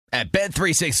At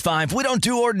Bet365, we don't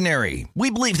do ordinary. We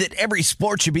believe that every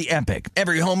sport should be epic.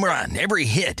 Every home run, every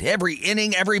hit, every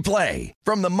inning, every play.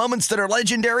 From the moments that are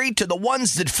legendary to the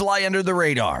ones that fly under the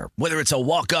radar. Whether it's a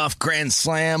walk-off grand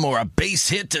slam or a base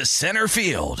hit to center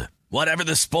field. Whatever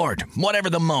the sport, whatever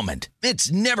the moment.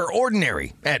 It's never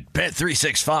ordinary at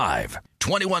Bet365.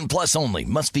 21 plus only.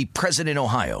 Must be present in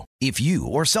Ohio. If you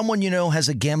or someone you know has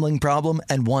a gambling problem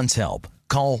and wants help,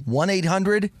 call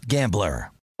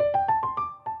 1-800-GAMBLER.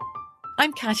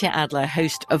 I'm Katya Adler,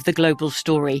 host of The Global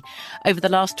Story. Over the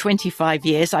last 25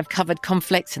 years, I've covered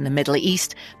conflicts in the Middle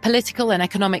East, political and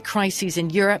economic crises in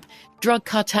Europe, drug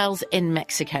cartels in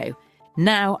Mexico.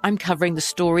 Now I'm covering the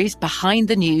stories behind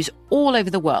the news all over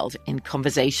the world in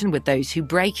conversation with those who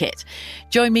break it.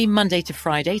 Join me Monday to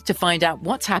Friday to find out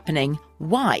what's happening,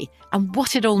 why, and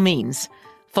what it all means.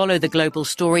 Follow The Global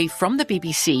Story from the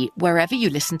BBC wherever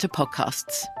you listen to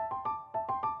podcasts.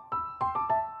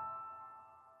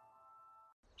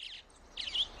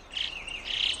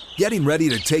 Getting ready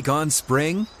to take on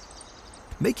spring?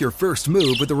 Make your first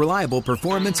move with the reliable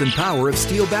performance and power of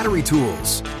Steel battery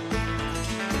tools.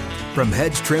 From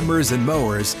hedge trimmers and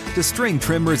mowers to string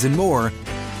trimmers and more,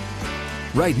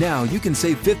 right now you can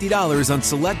save $50 on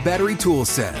select battery tool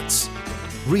sets.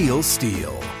 Real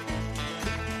Steel.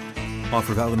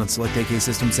 Offer valid on select AK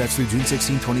system sets through June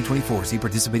 16, 2024. See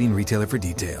participating retailer for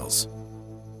details.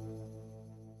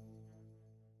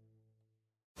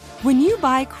 When you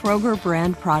buy Kroger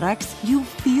brand products, you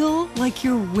feel like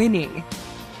you're winning.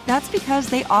 That's because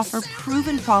they offer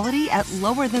proven quality at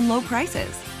lower than low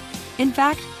prices. In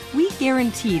fact, we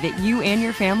guarantee that you and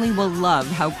your family will love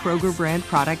how Kroger brand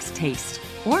products taste,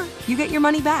 or you get your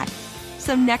money back.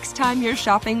 So next time you're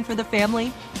shopping for the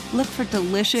family, look for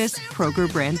delicious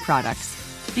Kroger brand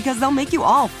products, because they'll make you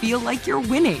all feel like you're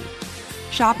winning.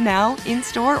 Shop now,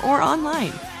 in-store, or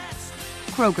online.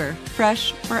 Kroger,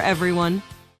 fresh for everyone.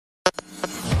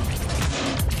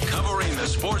 Covering the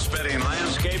sports betting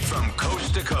landscape from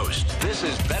coast to coast. This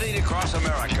is Betting Across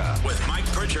America with Mike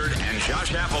Pritchard and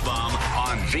Josh Applebaum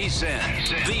on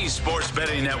VSiN, the Sports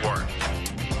Betting Network.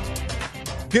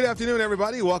 Good afternoon,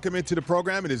 everybody. Welcome into the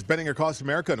program. It is Betting Across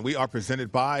America, and we are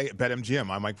presented by BetMGM.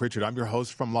 I'm Mike Pritchard. I'm your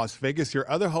host from Las Vegas. Your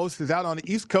other host is out on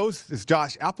the East Coast. It's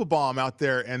Josh Applebaum out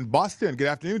there in Boston. Good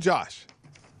afternoon, Josh.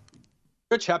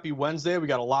 Rich, happy Wednesday. We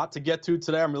got a lot to get to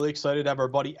today. I'm really excited to have our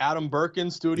buddy Adam Burke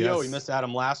in studio. Yes. We missed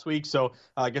Adam last week, so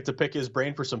I get to pick his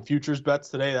brain for some futures bets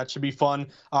today. That should be fun.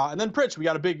 And then, Pritch, we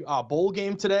got a big bowl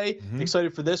game today.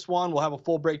 Excited for this one. We'll have a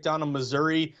full breakdown of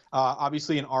Missouri,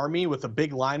 obviously an Army with a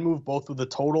big line move, both with the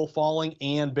total falling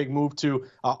and big move to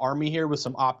Army here with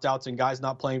some opt-outs and guys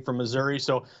not playing for Missouri.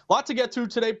 So a lot to get to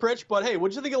today, Pritch. But, hey, what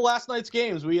did you think of last night's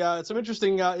games? We had some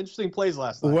interesting plays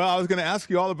last night. Well, I was going to ask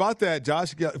you all about that,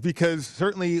 Josh, because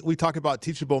certainly we talk about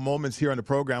teachable moments here on the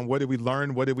program. What did we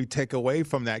learn? What did we take away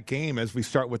from that game as we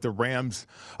start with the Rams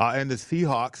and the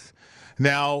Seahawks?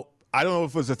 Now, I don't know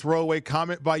if it was a throwaway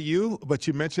comment by you, but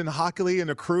you mentioned Hockley and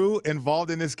the crew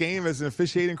involved in this game as an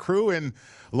officiating crew, and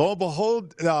lo and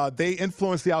behold, they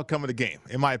influenced the outcome of the game,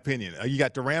 in my opinion. You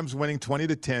got the Rams winning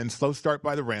 20-10, slow start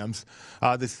by the Rams.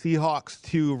 The Seahawks,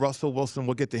 too, Russell Wilson,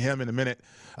 we'll get to him in a minute.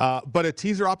 But a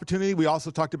teaser opportunity, we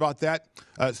also talked about that.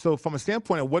 So from a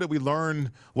standpoint of what did we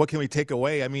learn, what can we take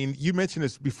away? I mean, you mentioned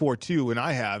this before, too, and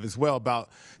I have as well,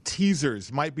 about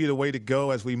teasers might be the way to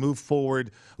go as we move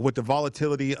forward with the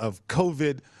volatility of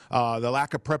COVID, the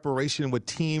lack of preparation with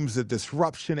teams, the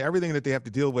disruption, everything that they have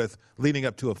to deal with leading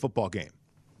up to a football game.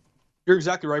 You're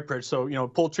exactly right, Pritch. So,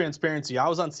 full transparency. I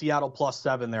was on Seattle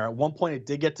 +7 there. At one point, it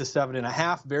did get to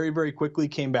 7.5. Very, very quickly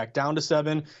came back down to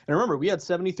 7. And remember, we had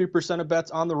 73% of bets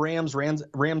on the Rams.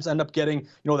 Rams end up getting,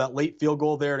 that late field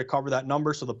goal there to cover that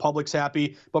number, so the public's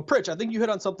happy. But, Pritch, I think you hit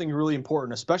on something really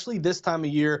important, especially this time of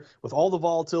year with all the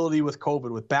volatility with COVID,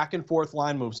 with back-and-forth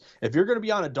line moves. If you're going to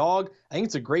be on a dog, I think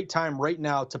it's a great time right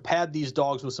now to pad these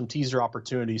dogs with some teaser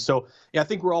opportunities. So, I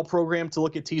think we're all programmed to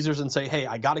look at teasers and say, hey,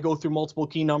 I got to go through multiple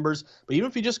key numbers. But even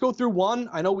if you just go through one,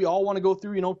 I know we all want to go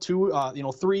through, 2,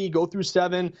 3, go through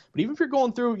 7. But even if you're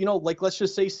going through, like let's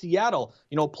just say Seattle,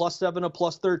 +7 or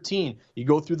 +13, you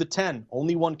go through the 10,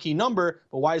 only one key number.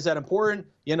 But why is that important?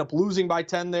 You end up losing by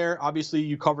 10 there. Obviously,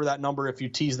 you cover that number if you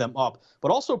tease them up.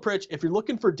 But also, Pritch, if you're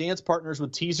looking for dance partners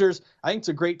with teasers, I think it's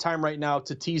a great time right now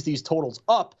to tease these totals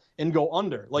up and go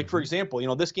under. Like, for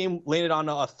example, this game landed on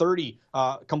a 30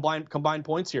 combined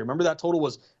points here. Remember that total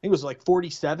was, I think it was like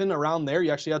 47 around there.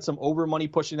 You actually had some over money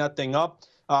pushing that thing up.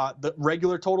 The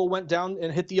regular total went down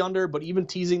and hit the under, but even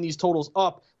teasing these totals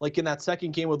up like in that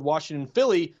second game with Washington and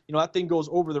Philly, that thing goes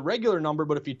over the regular number,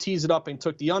 but if you tease it up and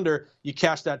took the under, you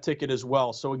cash that ticket as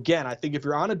well. So again, I think if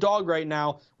you're on a dog right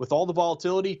now with all the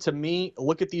volatility, to me,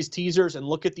 look at these teasers and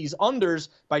look at these unders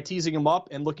by teasing them up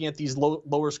and looking at these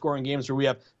lower scoring games where we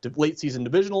have late season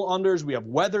divisional unders, we have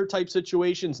weather type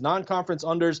situations, non-conference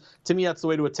unders. To me, that's the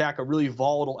way to attack a really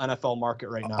volatile NFL market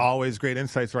right now. Always great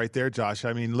insights right there, Josh.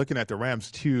 I mean, looking at the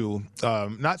Rams too,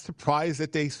 not surprised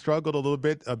that they struggled a little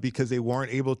bit because they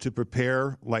weren't able to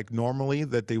prepare like normally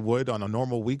that they would on a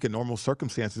normal week in normal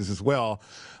circumstances as well.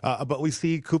 But we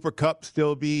see Cooper Kupp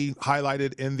still be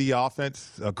highlighted in the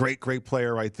offense. A great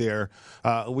player right there.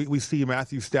 We see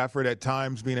Matthew Stafford at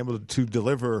times being able to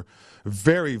deliver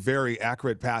very, very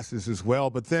accurate passes as well.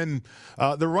 But then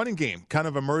the running game kind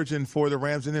of emerging for the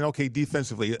Rams. And then, okay,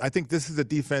 defensively, I think this is a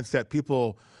defense that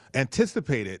people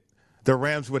anticipated the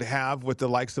Rams would have with the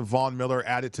likes of Von Miller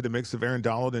added to the mix of Aaron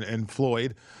Donald and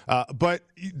Floyd. But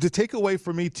the takeaway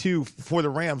for me, too, for the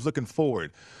Rams looking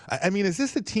forward, I mean, is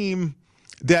this a team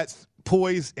that's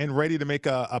poised and ready to make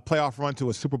a playoff run to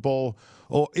a Super Bowl?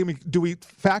 Or, I mean, do we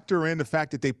factor in the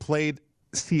fact that they played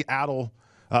Seattle,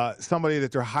 somebody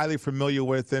that they're highly familiar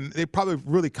with and they're probably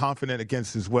really confident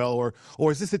against as well?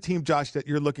 Or is this a team, Josh, that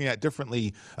you're looking at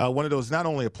differently, one of those not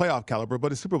only a playoff caliber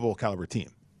but a Super Bowl caliber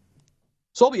team?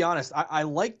 So I'll be honest, I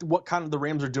like what kind of the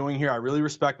Rams are doing here. I really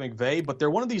respect McVay, but they're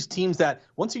one of these teams that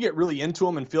once you get really into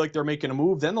them and feel like they're making a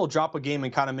move, then they'll drop a game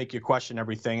and kind of make you question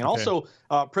everything. And also,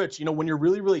 Pritch, when you're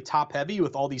really, really top heavy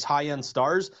with all these high-end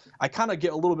stars, I kind of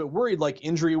get a little bit worried, like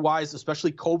injury-wise,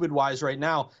 especially COVID-wise right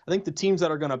now. I think the teams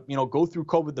that are going to, go through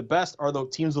COVID the best are the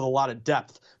teams with a lot of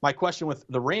depth. My question with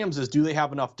the Rams is, do they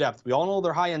have enough depth? We all know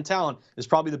their high-end talent is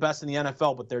probably the best in the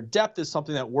NFL, but their depth is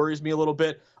something that worries me a little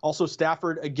bit. Also,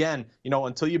 Stafford, again,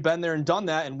 until you've been there and done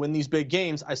that and win these big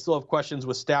games, I still have questions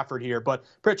with Stafford here. But,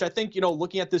 Pritch, I think,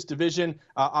 looking at this division,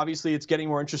 obviously it's getting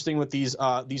more interesting with these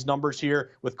numbers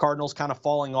here, with Cardinals kind of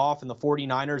falling off and the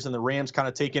 49ers and the Rams kind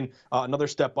of taking another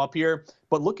step up here.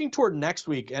 But looking toward next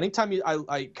week, anytime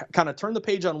I kind of turn the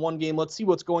page on one game, let's see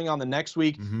what's going on the next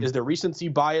week. Mm-hmm. Is there recency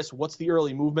bias? What's the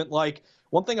early movement like?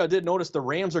 One thing I did notice, the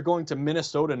Rams are going to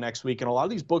Minnesota next week, and a lot of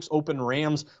these books open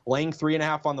Rams laying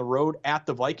 3.5 on the road at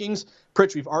the Vikings.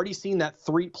 Pritch, we've already seen that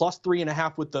plus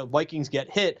 3.5 with the Vikings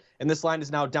get hit, and this line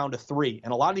is now down to 3.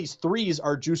 And a lot of these threes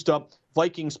are juiced up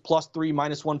Vikings +3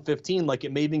 -115, like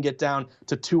it may even get down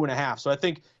to 2.5. So I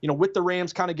think, with the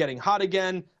Rams kind of getting hot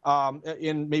again,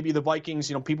 in maybe the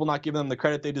Vikings, people not giving them the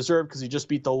credit they deserve because he just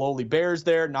beat the lowly Bears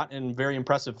there, not in very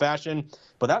impressive fashion.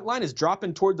 But that line is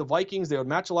dropping toward the Vikings. They would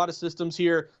match a lot of systems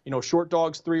here, short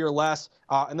dogs 3 or less.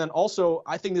 And then also,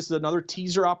 I think this is another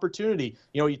teaser opportunity.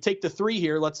 You take the 3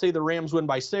 here. Let's say the Rams win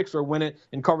by 6 or win it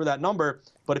and cover that number.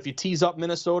 But if you tease up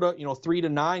Minnesota, 3 to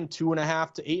 9,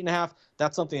 2.5 to 8.5,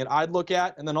 that's something that I'd look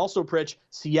at. And then also, Pritch,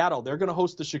 Seattle, they're going to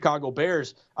host the Chicago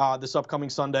Bears this upcoming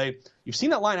Sunday. You've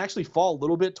seen that line actually fall a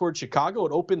little bit towards Chicago.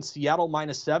 It opened Seattle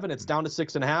 -7. It's down to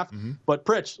 6.5. Mm-hmm. But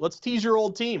Pritch, let's tease your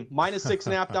old team.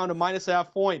 -6.5 down to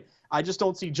 -0.5 point. I just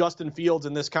don't see Justin Fields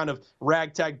and this kind of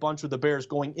ragtag bunch with the Bears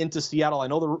going into Seattle. I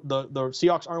know the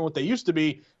Seahawks aren't what they used to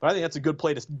be, but I think that's a good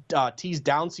play to tease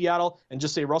down Seattle and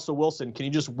just say, Russell Wilson, can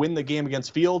you just win the game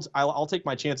against Fields? I'll take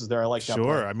my chances there. I like that.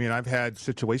 Sure. Play. I mean, I've had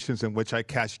situations in which I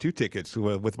cashed 2 tickets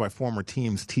with my former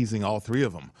teams, teasing all 3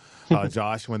 of them,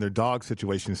 Josh, when they're dog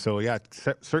situations. So, yeah,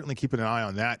 certainly keeping an eye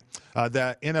on that.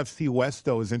 The NFC West,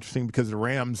 though, is interesting because the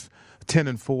Rams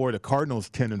 10-4, the Cardinals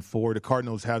 10-4. The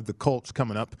Cardinals have the Colts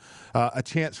coming up. A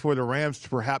chance for the Rams to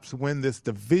perhaps win this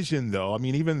division, though. I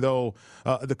mean, even though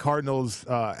the Cardinals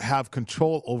have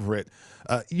control over it,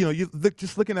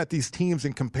 just looking at these teams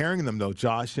and comparing them, though,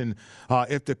 Josh, and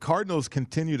if the Cardinals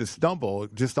continue to stumble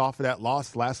just off of that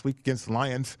loss last week against the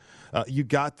Lions, you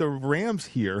got the Rams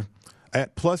here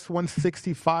at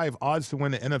 +165 odds to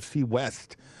win the NFC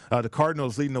West. The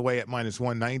Cardinals leading the way at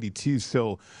 -192.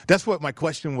 So that's what my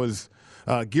question was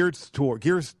geared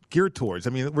towards. I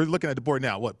mean, we're looking at the board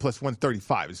now. What,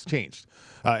 +135? It's changed.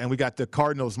 And we got the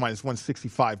Cardinals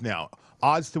 -165 now.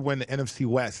 Odds to win the NFC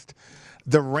West.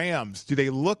 The Rams, do they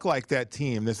look like that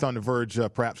team that's on the verge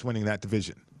of perhaps winning that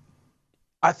division?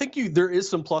 I think there is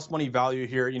some plus money value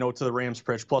here, to the Rams,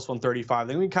 Pritch, +135.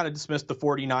 Then we kind of dismissed the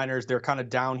 49ers. They're kind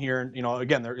of down here.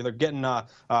 Again, they're getting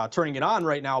turning it on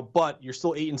right now, but you're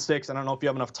still 8-6. I don't know if you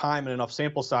have enough time and enough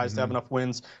sample size to have enough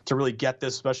wins to really get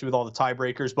this, especially with all the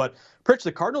tiebreakers. But Pritch,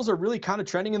 the Cardinals are really kind of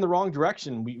trending in the wrong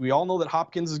direction. We all know that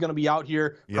Hopkins is going to be out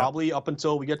here probably up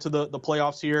until we get to the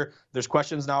playoffs here. There's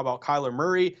questions now about Kyler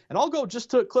Murray. And I'll go just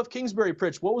to Cliff Kingsbury,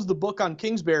 Pritch. What was the book on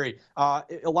Kingsbury? A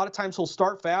lot of times he'll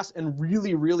start fast and really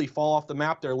really, really fall off the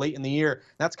map there late in the year.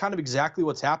 That's kind of exactly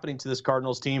what's happening to this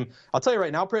Cardinals team. I'll tell you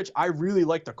right now, Pritch, I really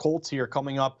like the Colts here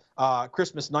coming up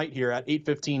Christmas night here at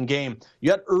 8:15 game. You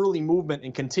had early movement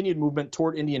and continued movement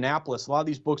toward Indianapolis. A lot of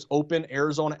these books open,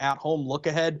 Arizona at home, look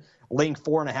ahead, laying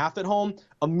 4.5 at home.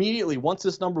 Immediately, once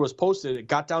this number was posted, it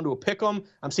got down to a pick 'em.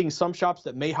 I'm seeing some shops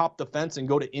that may hop the fence and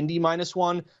go to Indy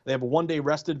 -1. They have a one-day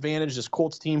rest advantage. This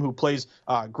Colts team who plays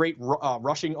great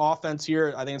rushing offense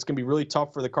here, I think it's going to be really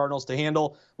tough for the Cardinals to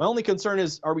handle. My only concern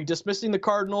is, are we dismissing the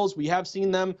Cardinals? We have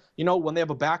seen them, when they have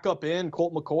a backup in,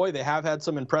 Colt McCoy, they have had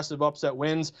some impressive upset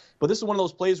wins. But this is one of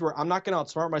those plays where I'm not going to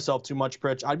outsmart myself too much,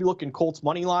 Pritch. I'd be looking Colts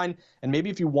money line, and maybe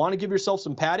if you want to give yourself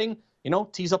some padding,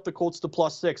 tease up the Colts to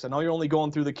 +6. I know you're only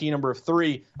going through the key number of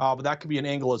 3, but that could be an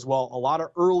angle as well. A lot of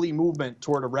early movement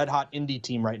toward a red-hot Indy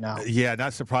team right now. Yeah,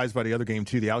 not surprised by the other game,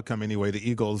 too, the outcome anyway. The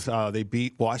Eagles, they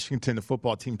beat Washington, the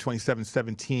football team,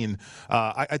 27-17.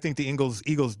 I think the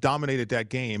Eagles dominated that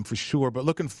game for sure, but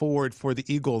looking forward for the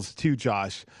Eagles, too,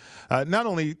 Josh. Not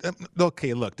only,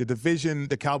 okay, look, the division,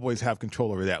 the Cowboys have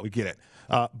control over that. We get it.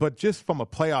 But just from a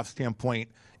playoff standpoint,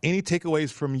 any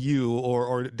takeaways from you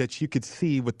or that you could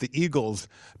see with the Eagles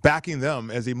backing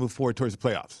them as they move forward towards the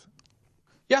playoffs?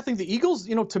 Yeah, I think the Eagles,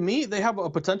 to me, they have a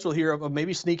potential here of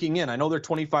maybe sneaking in. I know they're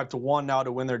 25-1 now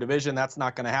to win their division. That's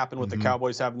not going to happen with the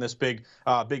Cowboys having this big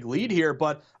lead here.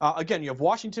 But again, you have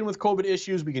Washington with COVID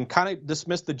issues. We can kind of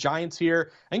dismiss the Giants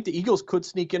here. I think the Eagles could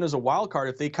sneak in as a wild card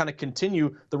if they kind of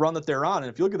continue the run that they're on.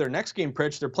 And if you look at their next game,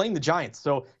 Pritch, they're playing the Giants.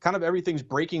 So kind of everything's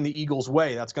breaking the Eagles'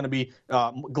 way. That's going to be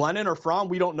Glennon or Fromm.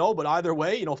 We don't know. But either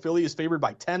way, Philly is favored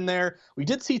by 10 there. We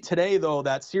did see today, though,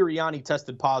 that Sirianni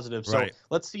tested positive. So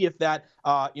let's see if that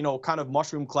kind of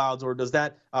mushroom clouds, or does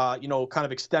that, kind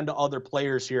of extend to other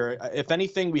players here? If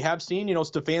anything, we have seen,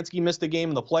 Stefanski missed the game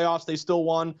in the playoffs. They still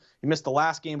won. He missed the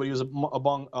last game, but he was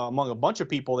among a bunch of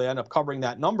people. They end up covering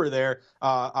that number there,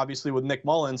 obviously with Nick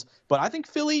Mullins. But I think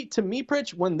Philly, to me,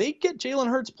 Pritch, when they get Jalen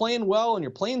Hurts playing well and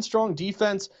you're playing strong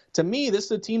defense, to me, this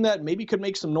is a team that maybe could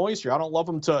make some noise here. I don't love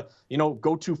them to,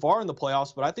 go too far in the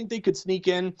playoffs, but I think they could sneak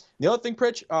in. The other thing,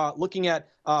 Pritch, looking at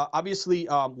obviously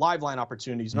live line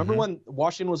opportunities. Remember when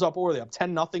Washington was up, or they up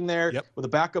 10-0 there with a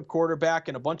backup quarterback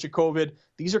and a bunch of COVID?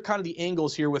 These are kind of the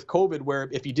angles here with COVID, where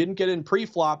if you didn't get in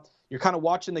pre-flop, you're kind of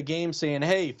watching the game saying,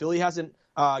 hey, Philly hasn't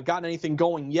gotten anything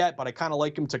going yet, but I kind of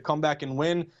like him to come back and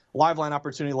win. Live line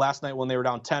opportunity last night when they were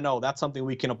down 10-0. That's something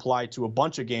we can apply to a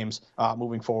bunch of games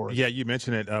moving forward. Yeah, you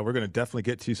mentioned it. We're going to definitely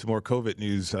get to some more COVID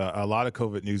news. A lot of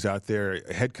COVID news out there.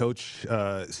 Head coach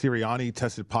Sirianni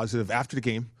tested positive after the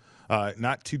game.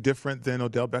 Not too different than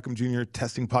Odell Beckham Jr.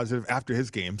 testing positive after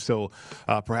his game. So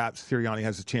perhaps Sirianni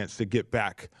has a chance to get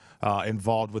back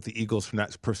involved with the Eagles from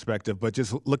that perspective. But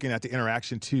just looking at the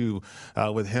interaction, too,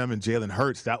 with him and Jalen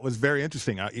Hurts, that was very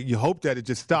interesting. You hope that it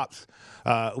just stops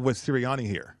with Sirianni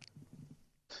here.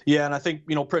 Yeah, and I think,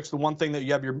 Pritch, the one thing that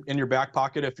you have in your back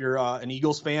pocket if you're an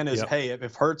Eagles fan is, hey,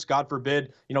 if Hurts, God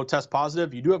forbid, test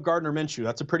positive, you do have Gardner Minshew.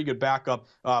 That's a pretty good backup,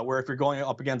 where if you're going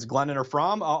up against Glennon or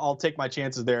Fromm, I'll take my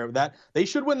chances there. That they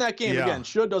should win that game. Again,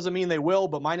 should doesn't mean they will,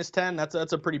 but -10,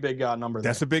 that's a pretty big number there.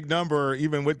 That's a big number,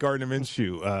 even with Gardner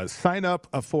Minshew. Sign up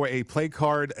for a Play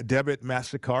Card debit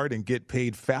MasterCard and get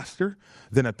paid faster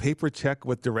than a paper check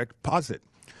with direct deposit.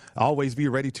 Always be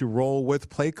ready to roll with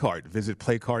PlayCard. Visit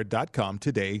playcard.com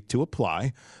today to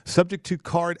apply. Subject to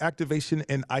card activation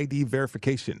and ID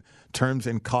verification. Terms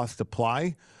and costs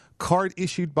apply. Card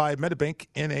issued by MetaBank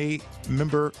and a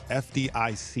member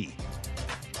FDIC.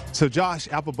 So, Josh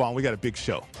Applebaum, we got a big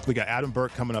show. We got Adam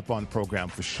Burke coming up on the program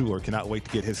for sure. Cannot wait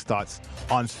to get his thoughts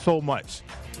on so much.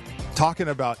 Talking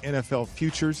about NFL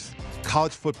futures,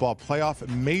 college football playoff,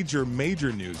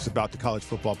 major news about the college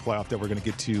football playoff that we're going to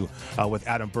get to with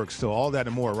Adam Burke. So all that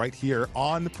and more right here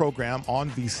on the program on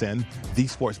VSiN, the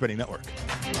Sports Betting Network.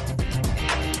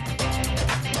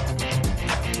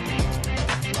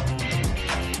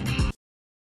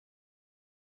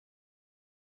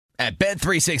 At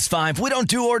Bet365, we don't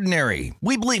do ordinary.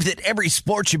 We believe that every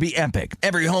sport should be epic.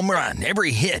 Every home run,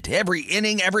 every hit, every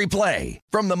inning, every play.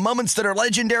 From the moments that are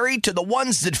legendary to the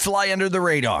ones that fly under the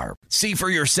radar. See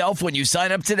for yourself when you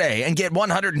sign up today and get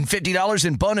 $150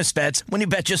 in bonus bets when you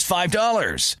bet just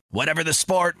 $5. Whatever the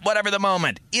sport, whatever the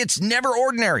moment, it's never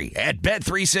ordinary at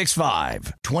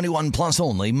Bet365. 21 plus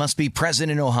only. Must be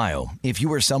present in Ohio. If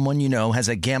you or someone you know has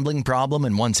a gambling problem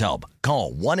and wants help,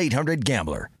 call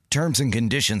 1-800-GAMBLER. Terms and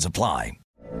conditions apply.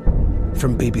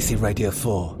 From BBC Radio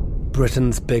 4,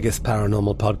 Britain's biggest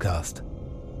paranormal podcast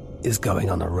is going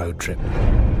on a road trip.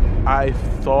 I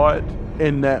thought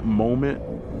in that moment,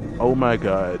 oh my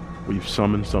God, we've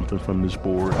summoned something from this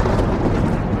board.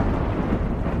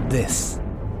 This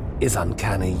is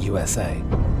Uncanny USA.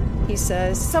 He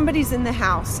says, somebody's in the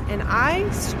house, and I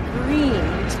screamed.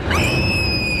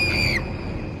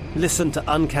 Listen to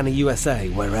Uncanny USA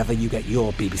wherever you get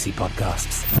your BBC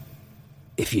podcasts,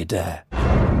 if you dare.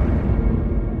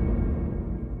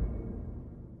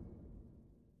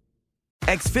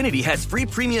 Xfinity has free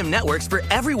premium networks for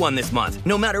everyone this month,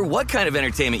 no matter what kind of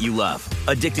entertainment you love.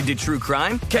 Addicted to true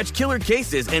crime? Catch killer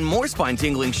cases and more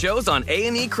spine-tingling shows on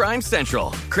A&E Crime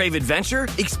Central. Crave adventure?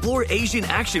 Explore Asian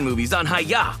action movies on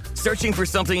Hi-YAH. Searching for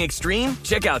something extreme?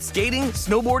 Check out skating,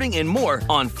 snowboarding, and more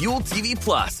on Fuel TV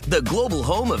Plus, the global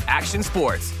home of action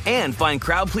sports. And find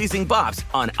crowd-pleasing bops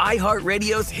on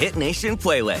iHeartRadio's Hit Nation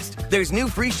playlist. There's new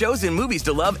free shows and movies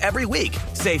to love every week.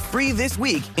 Say free this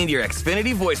week in your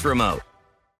Xfinity voice remote.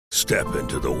 Step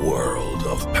into the world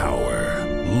of power,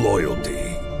 loyalty,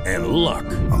 and luck.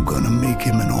 I'm gonna make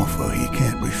him an offer he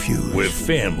can't refuse. With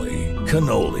family,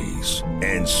 cannolis,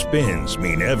 and spins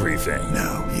mean everything.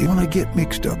 Now, you wanna get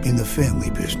mixed up in the family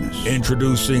business.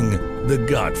 Introducing The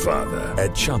Godfather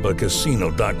at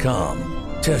ChumbaCasino.com.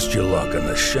 Test your luck in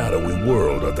the shadowy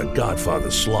world of The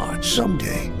Godfather slot.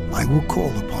 Someday, I will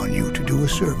call upon you to do a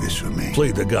service for me.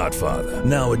 Play The Godfather,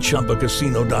 now at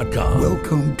ChumbaCasino.com.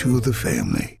 Welcome to the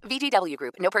family. VGW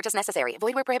Group. No purchase necessary.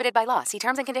 Void where prohibited by law. See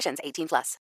terms and conditions.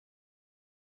 18+.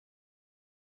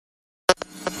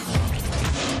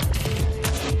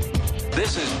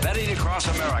 This is Betting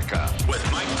Across America with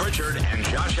Mike Pritchard and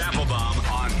Josh Applebaum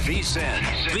on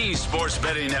VSiN, the Sports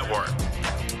Betting Network.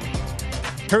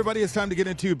 Everybody, it's time to get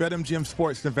into BetMGM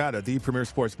Sports Nevada, the premier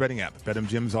sports betting app.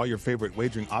 BetMGM's all your favorite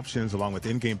wagering options, along with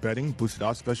in-game betting, boosted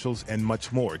odds specials, and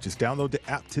much more. Just download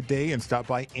the app today and stop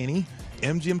by any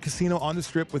MGM casino on the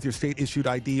Strip with your state-issued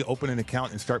ID, open an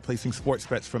account, and start placing sports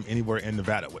bets from anywhere in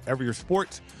Nevada. Whatever your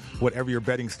sport, whatever your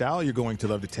betting style, you're going to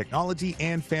love the technology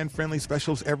and fan-friendly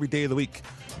specials every day of the week.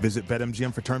 Visit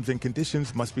BetMGM for terms and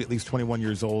conditions. Must be at least 21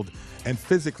 years old and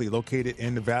physically located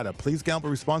in Nevada. Please gamble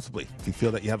responsibly. If you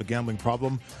feel that you have a gambling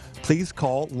problem, please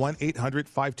call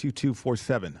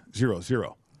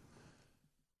 1-800-522-4700.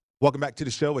 Welcome back to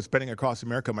the show. It's Betting Across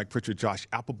America. Mike Pritchard, Josh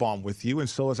Applebaum with you, and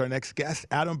so is our next guest,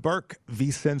 Adam Burke,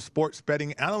 VSiN sports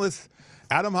betting analyst.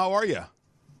 Adam, how are you?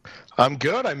 I'm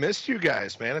good. I missed you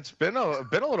guys, man. It's been a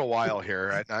little while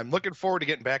here. I'm looking forward to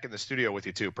getting back in the studio with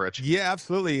you too, Pritch. Yeah,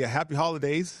 absolutely. Happy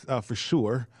holidays for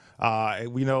sure.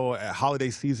 We know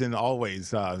holiday season always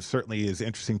certainly is an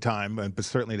interesting time, but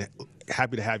certainly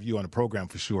happy to have you on the program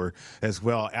for sure as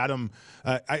well. Adam,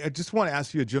 I just want to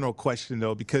ask you a general question,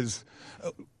 though, because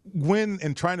when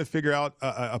and trying to figure out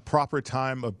a proper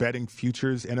time of betting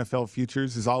futures, NFL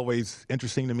futures, is always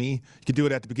interesting to me. You can do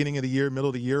it at the beginning of the year, middle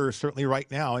of the year, or certainly right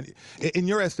now. And in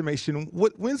your estimation,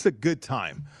 when's a good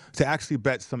time to actually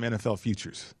bet some NFL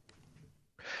futures?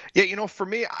 Yeah, for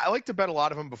me, I like to bet a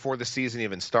lot of them before the season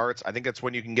even starts. I think that's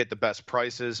when you can get the best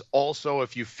prices. Also,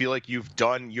 if you feel like you've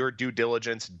done your due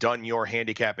diligence, done your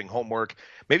handicapping homework,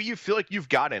 maybe you feel like you've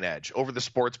got an edge over the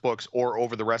sports books or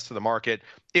over the rest of the market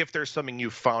if there's something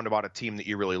you've found about a team that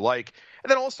you really like. And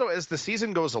then also, as the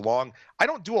season goes along, I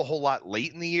don't do a whole lot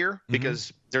late in the year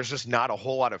because there's just not a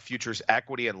whole lot of futures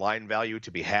equity and line value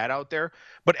to be had out there.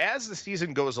 But as the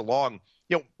season goes along,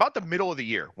 about the middle of the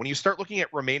year, when you start looking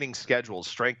at remaining schedules,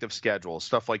 strength of schedules,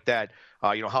 stuff like that,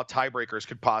 how tiebreakers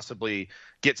could possibly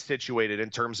get situated in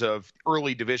terms of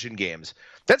early division games,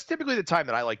 that's typically the time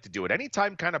that I like to do it.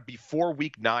 Anytime kind of before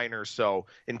week 9 or so,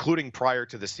 including prior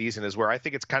to the season, is where I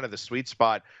think it's kind of the sweet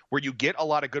spot where you get a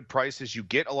lot of good prices, you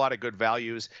get a lot of good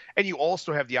values, and you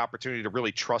also have the opportunity to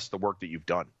really trust the work that you've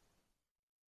done.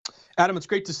 Adam, it's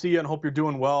great to see you and hope you're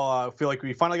doing well. I feel like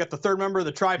we finally got the third member of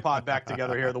the tripod back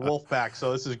together here, the Wolf Pack,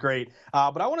 so this is great.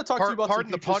 But I want to talk to you about pardon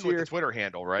some the pun here. With the Twitter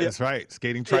handle, right? That's right,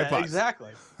 skating tripod. Yeah,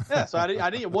 exactly. Yeah, so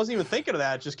I wasn't even thinking of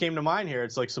that. It just came to mind here.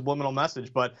 It's like subliminal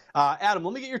message. But Adam,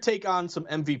 let me get your take on some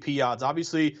MVP odds.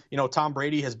 Obviously, Tom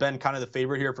Brady has been kind of the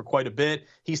favorite here for quite a bit.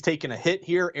 He's taken a hit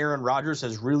here. Aaron Rodgers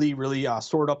has really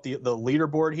soared up the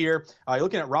leaderboard here. You're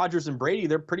looking at Rodgers and Brady.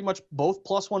 They're pretty much both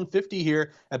plus 150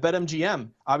 here at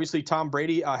BetMGM. Obviously, Tom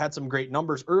Brady had some great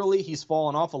numbers early. He's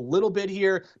fallen off a little bit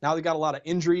here. Now they got a lot of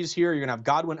injuries here. You're going to have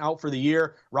Godwin out for the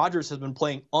year. Rodgers has been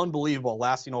playing unbelievable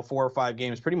last, 4 or 5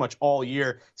 games, pretty much all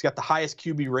year. He's got the highest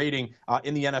QB rating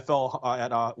in the NFL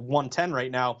at 110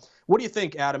 right now. What do you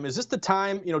think, Adam? Is this the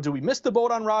time? Do we miss the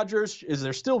boat on Rodgers? Is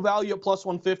there still value at plus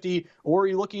 150? Or are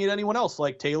you looking at anyone else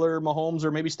like Taylor, Mahomes, or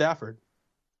maybe Stafford?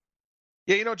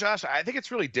 Yeah, Josh, I think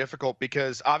it's really difficult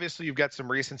because obviously you've got some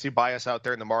recency bias out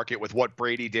there in the market with what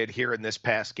Brady did here in this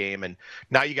past game. And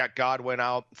now you got Godwin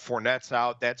out, Fournette's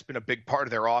out. That's been a big part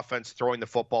of their offense, throwing the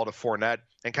football to Fournette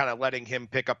and kind of letting him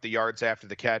pick up the yards after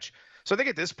the catch. So I think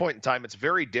at this point in time, it's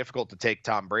very difficult to take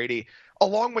Tom Brady.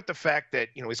 along with the fact that,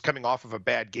 he's coming off of a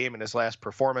bad game in his last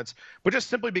performance, but just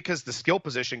simply because the skill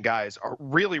position guys are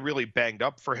really, really banged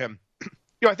up for him.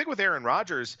 I think with Aaron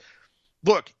Rodgers,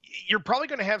 look, you're probably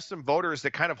going to have some voters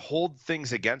that kind of hold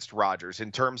things against Rodgers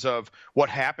in terms of what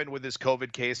happened with his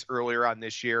COVID case earlier on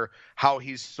this year, how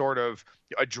he's sort of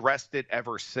addressed it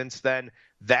ever since then.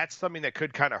 That's something that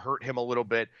could kind of hurt him a little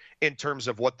bit in terms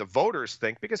of what the voters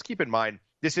think, because keep in mind,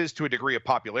 this is to a degree a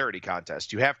popularity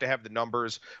contest. You have to have the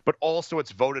numbers, but also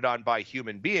it's voted on by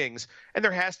human beings, and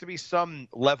there has to be some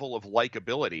level of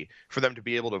likability for them to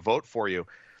be able to vote for you.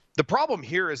 The problem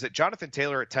here is that Jonathan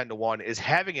Taylor at 10-1 is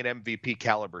having an MVP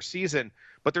caliber season,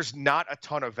 but there's not a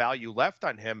ton of value left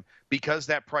on him because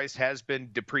that price has been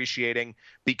depreciating,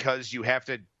 because you have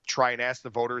to try and ask the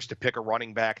voters to pick a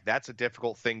running back. That's a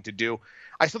difficult thing to do.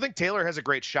 I still think Taylor has a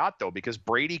great shot, though, because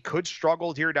Brady could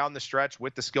struggle here down the stretch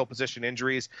with the skill position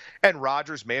injuries, and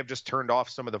Rodgers may have just turned off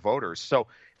some of the voters. So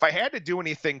if I had to do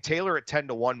anything, Taylor at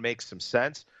 10-1 makes some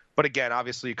sense. But again,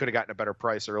 obviously, you could have gotten a better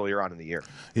price earlier on in the year.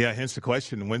 Yeah, hence the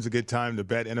question, when's a good time to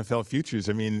bet NFL futures?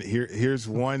 I mean, here's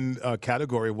one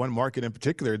category, one market in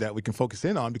particular that we can focus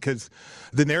in on, because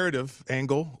the narrative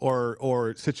angle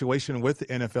or situation with the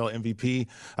NFL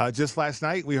MVP, just last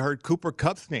night we heard Cooper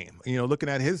Kupp's name, looking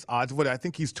at his odds. I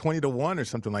think he's 20-1 or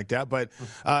something like that. But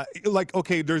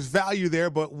okay, there's value there,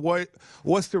 but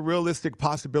what's the realistic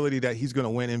possibility that he's going to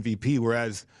win MVP?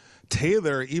 Whereas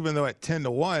Taylor, even though at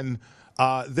 10-1,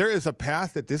 there is a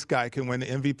path that this guy can win the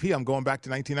MVP. I'm going back to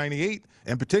 1998,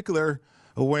 in particular,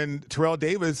 when Terrell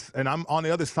Davis, and I'm on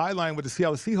the other sideline with the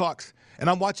Seattle Seahawks, and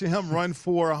I'm watching him run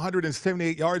for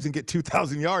 178 yards and get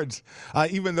 2,000 yards,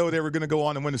 even though they were going to go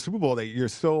on and win the Super Bowl that year.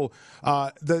 So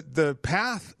the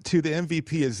path to the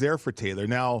MVP is there for Taylor.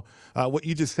 Now, what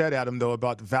you just said, Adam, though,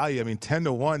 about the value,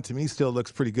 10-1 to me still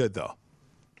looks pretty good, though.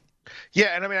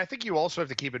 Yeah, and I think you also have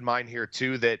to keep in mind here,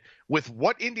 too, that with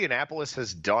what Indianapolis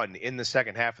has done in the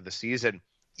second half of the season,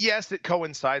 yes, it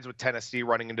coincides with Tennessee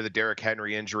running into the Derrick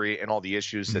Henry injury and all the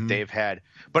issues that they've had.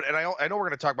 But I know we're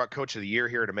going to talk about Coach of the Year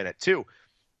here in a minute, too.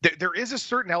 There is a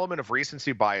certain element of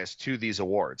recency bias to these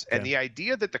awards. And the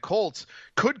idea that the Colts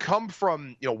could come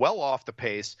from, well off the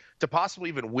pace to possibly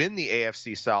even win the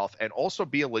AFC South and also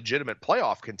be a legitimate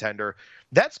playoff contender,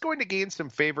 that's going to gain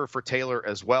some favor for Taylor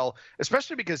as well,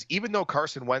 especially because even though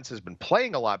Carson Wentz has been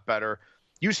playing a lot better,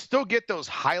 you still get those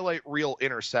highlight reel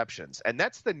interceptions. And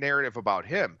that's the narrative about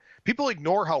him. People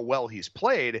ignore how well he's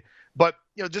played, but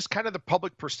just kind of the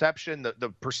public perception,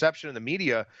 the perception in the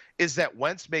media is that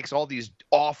Wentz makes all these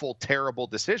awful, terrible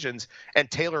decisions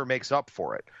and Taylor makes up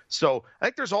for it. So I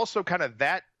think there's also kind of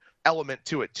that element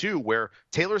to it too, where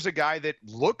Taylor's a guy that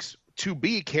looks to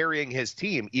be carrying his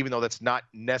team, even though that's not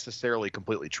necessarily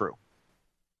completely true.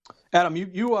 Adam,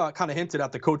 you kind of hinted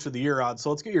at the Coach of the Year odds, so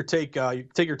let's get your take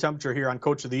your temperature here on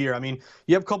Coach of the Year.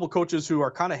 You have a couple coaches who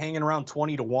are kind of hanging around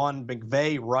 20-1.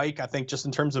 McVay, Reich, I think just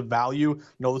in terms of value,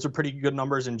 those are pretty good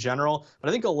numbers in general. But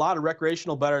I think a lot of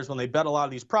recreational bettors, when they bet a lot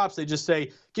of these props, they just say,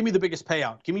 give me the biggest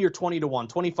payout. Give me your 20-1,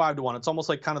 25-1. It's almost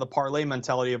like kind of the parlay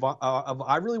mentality of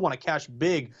I really want to cash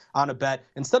big on a bet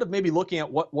instead of maybe looking at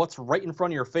what's right in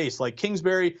front of your face. Like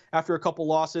Kingsbury, after a couple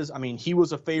losses, he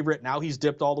was a favorite. Now he's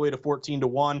dipped all the way to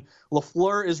 14-1.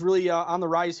 LaFleur is really on the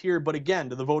rise here, but again,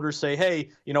 do the voters say, hey,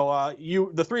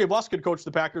 the three of us could coach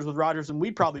the Packers with Rodgers, and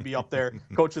we'd probably be up there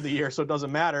Coach of the Year, so it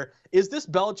doesn't matter. Is this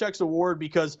Belichick's award?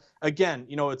 Because again,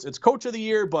 it's Coach of the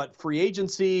Year, but free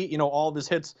agency, all of his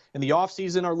hits in the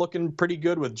offseason are looking pretty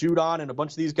good with Judon and a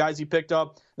bunch of these guys he picked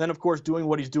up. Then, of course, doing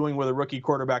what he's doing with a rookie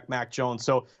quarterback, Mac Jones.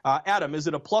 So, Adam, is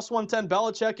it a plus 110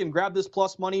 Belichick and grab this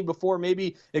plus money before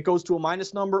maybe it goes to a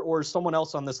minus number, or is someone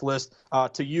else on this list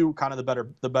to you kind of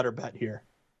the better bet here?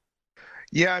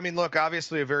 Yeah, look,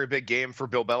 obviously a very big game for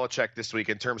Bill Belichick this week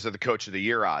in terms of the Coach of the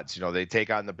Year odds. They take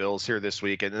on the Bills here this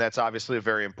week, and that's obviously a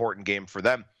very important game for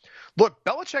them. Look,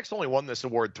 Belichick's only won this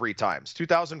award 3 times,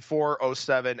 2004,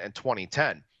 07, and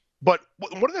 2010. But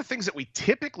one of the things that we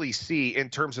typically see in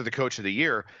terms of the Coach of the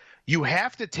Year, you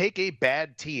have to take a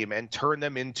bad team and turn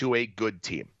them into a good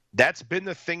team. That's been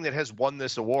the thing that has won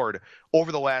this award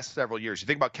over the last several years. You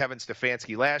think about Kevin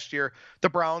Stefanski last year. The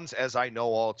Browns, as I know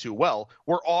all too well,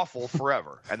 were awful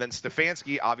forever. And then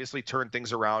Stefanski obviously turned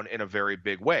things around in a very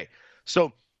big way.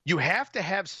 So you have to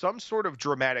have some sort of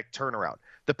dramatic turnaround.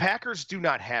 The Packers do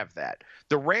not have that.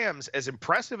 The Rams, as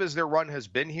impressive as their run has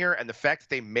been here and the fact that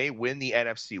they may win the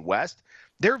NFC West,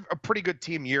 they're a pretty good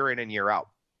team year in and year out.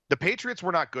 The Patriots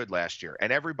were not good last year,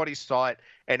 and everybody saw it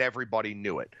and everybody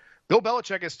knew it. Bill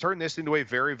Belichick has turned this into a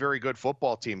very, very good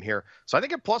football team here. So I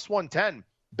think at plus 110,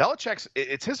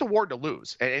 it's his award to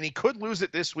lose. And he could lose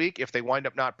it this week if they wind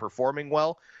up not performing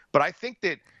well. But I think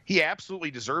that he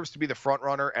absolutely deserves to be the front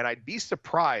runner, and I'd be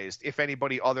surprised if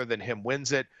anybody other than him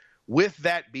wins it. With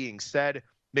that being said,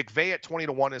 McVay at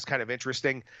 20-1 is kind of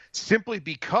interesting simply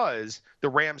because the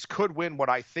Rams could win what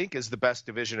I think is the best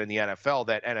division in the NFL,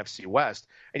 that NFC West,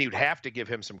 and you'd have to give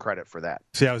him some credit for that.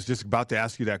 See, I was just about to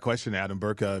ask you that question, Adam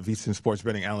Burke, VSiN sports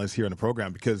betting analyst here on the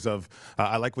program, because of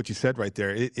I like what you said right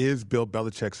there. It is Bill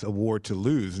Belichick's award to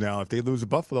lose. Now, if they lose to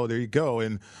Buffalo, there you go.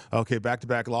 And, okay,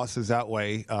 back-to-back losses that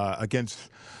way against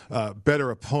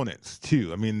better opponents,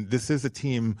 too. I mean, this is a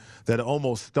team that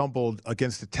almost stumbled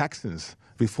against the Texans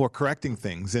before correcting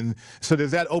things. And so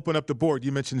does that open up the board?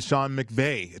 You mentioned Sean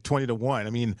McVay at 20-1. I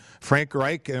mean, Frank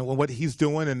Reich and what he's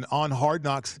doing and on Hard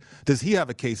Knocks, does he have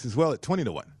a case as well at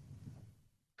 20-1?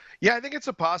 Yeah, I think it's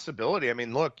a possibility. I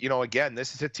mean, look, again,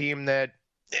 this is a team that,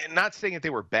 not saying that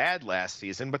they were bad last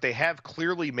season, but they have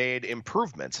clearly made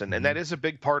improvements. And that is a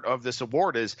big part of this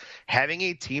award, is having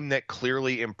a team that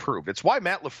clearly improved. It's why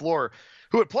Matt LaFleur,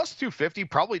 who at plus 250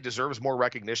 probably deserves more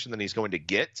recognition than he's going to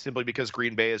get, simply because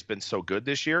Green Bay has been so good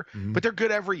this year. But they're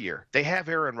good every year. They have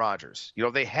Aaron Rodgers.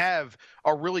 They have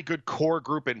a really good core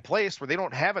group in place where they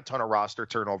don't have a ton of roster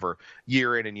turnover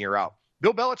year in and year out.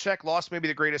 Bill Belichick lost maybe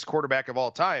the greatest quarterback of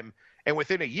all time, and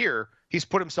within a year, he's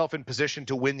put himself in position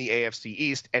to win the AFC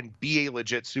East and be a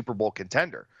legit Super Bowl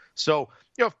contender. So,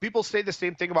 if people say the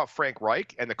same thing about Frank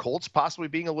Reich and the Colts possibly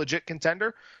being a legit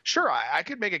contender, sure, I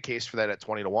could make a case for that at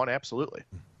 20-1, absolutely.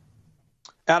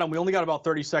 Adam, we only got about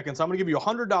 30 seconds. I'm going to give you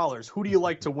 $100. Who do you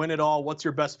like to win it all? What's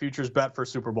your best futures bet for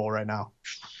Super Bowl right now?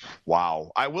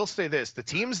 Wow. I will say this. The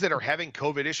teams that are having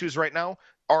COVID issues right now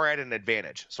are at an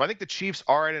advantage. So I think the Chiefs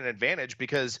are at an advantage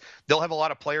because they'll have a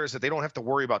lot of players that they don't have to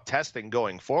worry about testing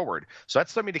going forward. So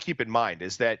that's something to keep in mind,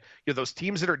 is that those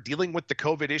teams that are dealing with the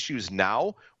COVID issues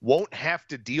now won't have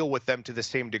to deal with them to the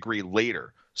same degree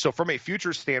later. So from a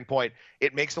futures standpoint,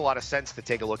 it makes a lot of sense to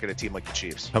take a look at a team like the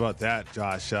Chiefs. How about that,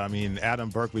 Josh? I mean, Adam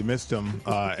Burke, we missed him,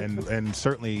 and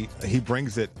certainly he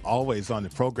brings it always on the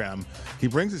program. He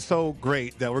brings it so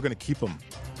great that we're going to keep him.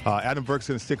 Adam Burke's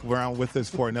going to stick around with us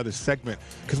for another segment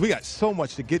because we got so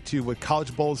much to get to with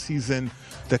College Bowl season,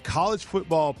 the college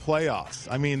football playoffs.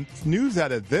 I mean, news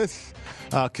out of this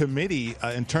committee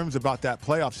in terms about that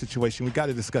playoff situation. We got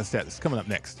to discuss that. It's coming up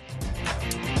next.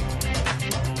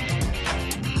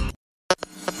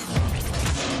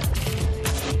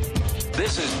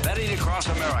 This is Betting Across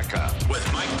America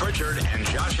with Mike Pritchard and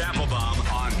Josh Applebaum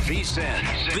on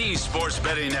VSiN, the Sports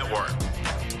Betting Network.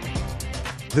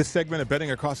 This segment of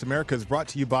Betting Across America is brought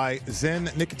to you by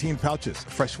Zen Nicotine Pouches, a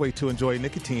fresh way to enjoy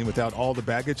nicotine without all the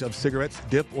baggage of cigarettes,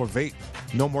 dip, or vape.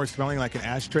 No more smelling like an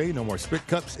ashtray, no more spit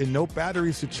cups, and no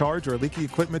batteries to charge or leaky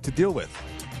equipment to deal with.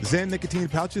 Zen Nicotine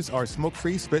Pouches are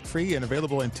smoke-free, spit-free, and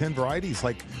available in 10 varieties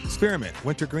like spearmint,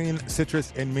 wintergreen,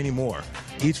 citrus, and many more.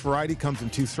 Each variety comes in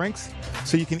 2 strengths,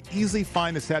 so you can easily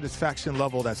find the satisfaction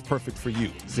level that's perfect for you.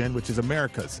 Zen, which is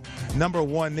America's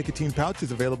 #1 nicotine pouch,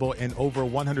 is available in over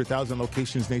 100,000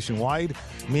 locations nationwide,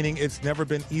 meaning it's never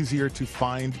been easier to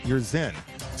find your Zen.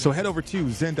 So head over to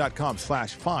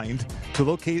zen.com/find to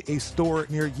locate a store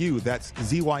near you. That's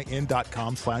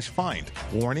zyn.com/find.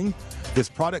 Warning, this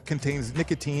product contains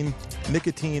nicotine.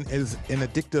 Nicotine is an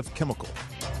addictive chemical.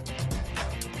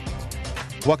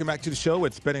 Welcome back to the show.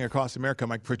 It's Betting Across America.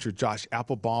 Mike Pritchard, Josh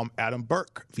Applebaum, Adam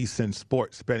Burke, VSiN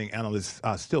Sports betting analyst,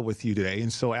 still with you today.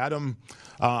 And so, Adam,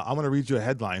 I'm going to read you a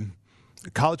headline.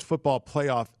 College football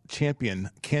playoff champion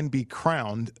can be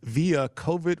crowned via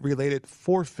COVID-related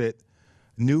forfeit,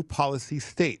 new policy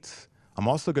states. I'm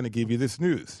also going to give you this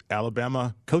news.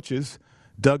 Alabama coaches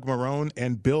Doug Marrone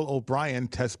and Bill O'Brien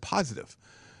test positive.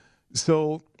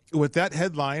 So with that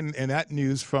headline and that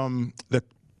news from the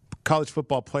College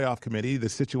Football Playoff Committee, the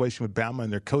situation with Bama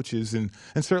and their coaches, and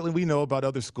certainly we know about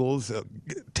other schools,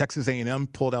 Texas A&M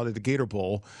pulled out of the Gator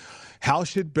Bowl. How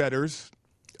should bettors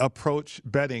approach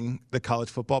betting the college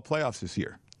football playoffs this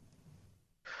year?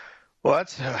 Well,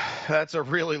 that's a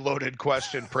really loaded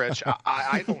question, Pritch.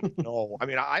 I don't know. I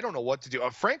mean, I don't know what to do.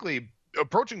 Frankly,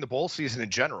 approaching the bowl season in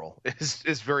general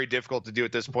is very difficult to do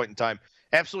at this point in time.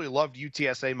 Absolutely loved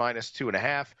UTSA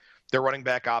 -2.5. Their running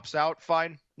back opts out.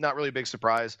 Fine. Not really a big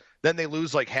surprise. Then they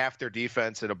lose like half their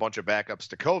defense and a bunch of backups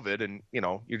to COVID. And,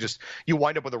 you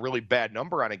wind up with a really bad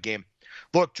number on a game.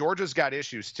 Look, Georgia's got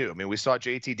issues too. I mean, we saw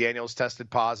JT Daniels tested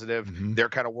positive. Mm-hmm. They're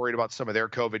kind of worried about some of their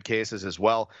COVID cases as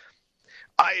well.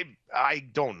 I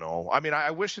don't know. I mean,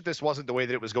 I wish that this wasn't the way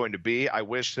that it was going to be. I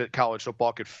wish that college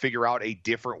football could figure out a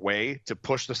different way to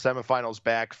push the semifinals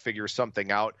back, figure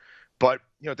something out. But,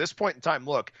 at this point in time,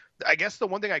 look, I guess the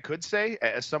one thing I could say,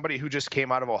 as somebody who just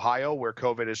came out of Ohio where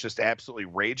COVID is just absolutely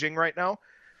raging right now,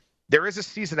 there is a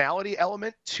seasonality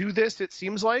element to this, it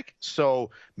seems like. So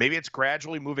maybe it's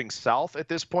gradually moving south at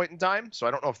this point in time. So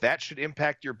I don't know if that should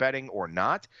impact your betting or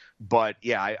not. But,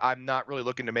 yeah, I'm not really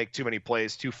looking to make too many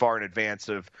plays too far in advance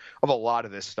of a lot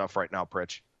of this stuff right now,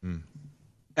 Pritch.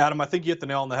 Adam, I think you hit the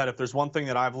nail on the head. If there's one thing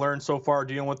that I've learned so far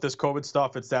dealing with this COVID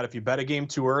stuff, it's that if you bet a game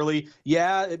too early,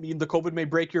 the COVID may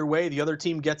break your way. The other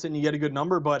team gets it and you get a good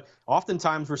number. But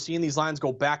oftentimes we're seeing these lines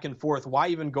go back and forth. Why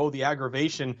even go the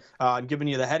aggravation and giving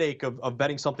you the headache of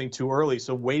betting something too early?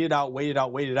 So wait it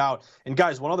out. And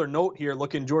guys, one other note here,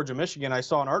 looking Georgia, Michigan, I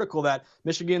saw an article that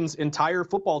Michigan's entire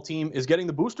football team is getting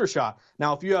the booster shot.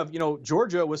 Now, if you have,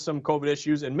 Georgia with some COVID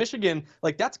issues and Michigan,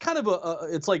 like that's kind of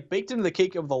it's like baked into the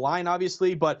cake of the line,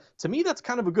 obviously. But to me, that's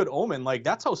kind of a good omen. Like,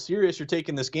 that's how serious you're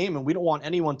taking this game, and we don't want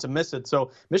anyone to miss it. So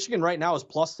Michigan right now is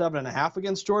plus 7.5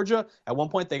 against Georgia. At one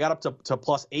point, they got up to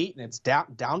plus 8, and it's down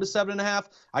to 7.5.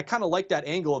 I kind of like that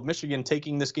angle of Michigan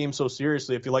taking this game so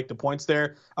seriously, if you like the points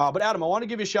there. But, Adam, I want to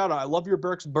give you a shout-out. I love your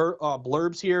Burks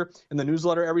blurbs here in the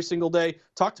newsletter every single day.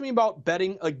 Talk to me about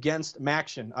betting against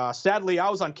MACtion. Sadly, I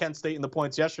was on Kent State in the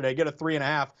points yesterday. Get a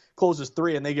 3.5, closes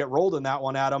 3, and they get rolled in that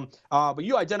one, Adam. But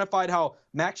you identified how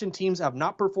MACtion teams have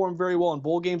not performed very well in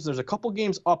bowl games. There's a couple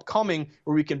games upcoming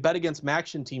where we can bet against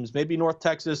MACtion teams, maybe North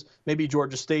Texas, maybe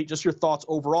Georgia State. Just your thoughts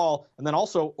overall. And then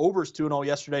also, Overs 2-0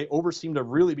 yesterday. Overs seem to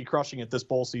really be crushing it this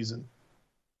bowl season.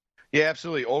 Yeah,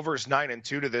 absolutely. Overs 9-2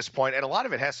 to this point, and a lot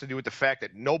of it has to do with the fact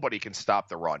that nobody can stop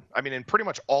the run. I mean, in pretty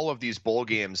much all of these bowl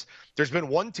games, there's been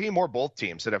one team or both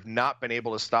teams that have not been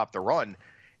able to stop the run.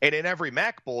 And in every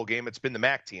MAC bowl game, it's been the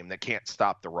MAC team that can't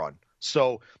stop the run.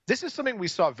 So this is something we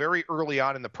saw very early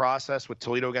on in the process with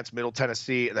Toledo against Middle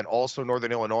Tennessee and then also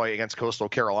Northern Illinois against Coastal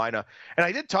Carolina. And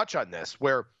I did touch on this,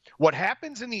 where what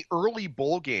happens in the early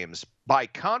bowl games by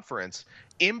conference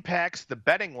impacts the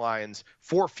betting lines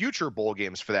for future bowl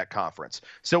games for that conference.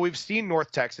 So we've seen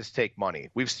North Texas take money.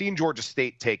 We've seen Georgia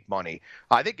State take money.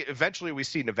 I think eventually we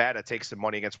see Nevada take some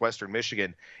money against Western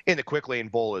Michigan in the Quick Lane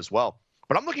Bowl as well.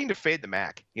 But I'm looking to fade the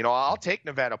MAC. I'll take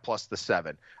Nevada plus the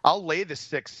 7. I'll lay the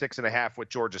 6.5 with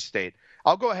Georgia State.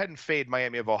 I'll go ahead and fade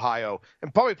Miami of Ohio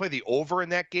and probably play the over in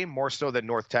that game more so than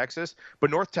North Texas.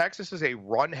 But North Texas is a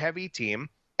run-heavy team,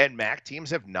 and MAC teams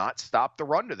have not stopped the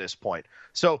run to this point.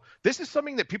 So this is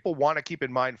something that people want to keep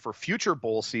in mind for future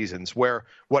bowl seasons, where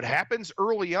what happens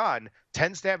early on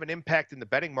tends to have an impact in the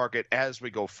betting market as we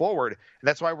go forward. And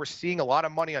that's why we're seeing a lot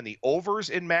of money on the overs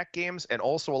in MAC games and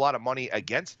also a lot of money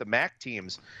against the MAC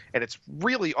teams. And it's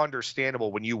really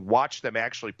understandable when you watch them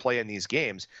actually play in these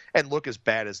games and look as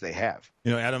bad as they have.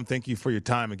 Adam, thank you for your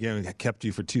time. Again, I kept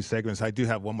you for 2 segments. I do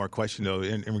have one more question, though,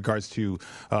 in regards to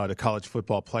the college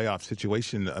football playoff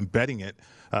situation. I'm betting it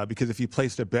because if you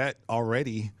placed a bet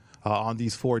already on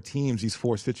these 4 teams, these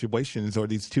 4 situations, or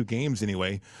these 2 games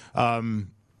anyway,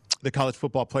 the college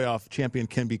football playoff champion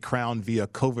can be crowned via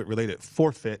COVID-related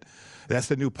forfeit. That's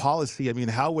the new policy. I mean,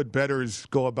 how would bettors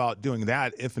go about doing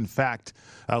that if, in fact,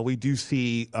 we do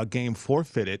see a game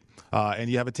forfeited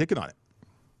and you have a ticket on it?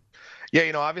 Yeah,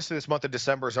 obviously this month of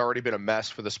December has already been a mess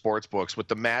for the sports books with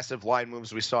the massive line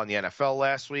moves we saw in the NFL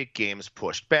last week, games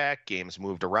pushed back, games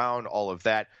moved around, all of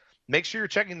that. Make sure you're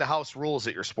checking the house rules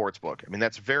at your sports book. I mean,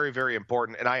 that's very, very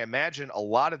important. And I imagine a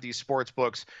lot of these sports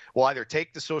books will either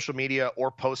take to social media or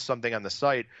post something on the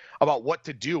site about what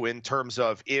to do in terms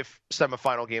of if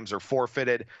semifinal games are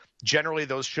forfeited. Generally,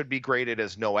 those should be graded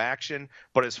as no action.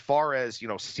 But as far as,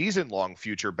 season-long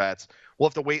future bets, we'll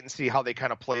have to wait and see how they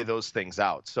kind of play those things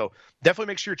out. So definitely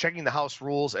make sure you're checking the house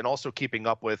rules and also keeping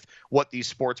up with what these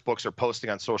sports books are posting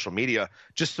on social media,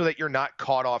 just so that you're not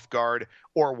caught off guard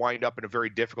or wind up in a very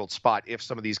difficult spot if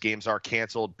some of these games are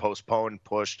canceled, postponed,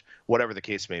 pushed, whatever the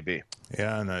case may be.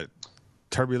 Yeah, and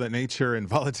turbulent nature and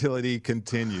volatility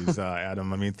continues,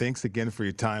 Adam. I mean, thanks again for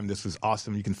your time. This was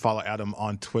awesome. You can follow Adam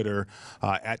on Twitter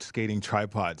at Skating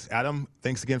Tripods. Adam,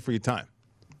 thanks again for your time.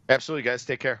 Absolutely, guys.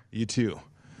 Take care. You too.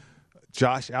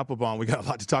 Josh Applebaum, we got a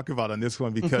lot to talk about on this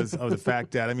one because of the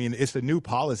fact that, it's a new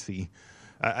policy.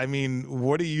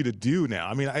 What are you to do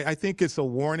now? I think it's a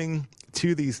warning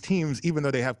to these teams, even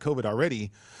though they have COVID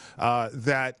already,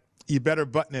 that you better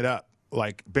button it up,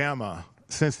 like Bama,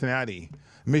 Cincinnati,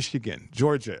 Michigan,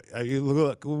 Georgia.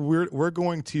 Look, we're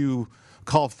going to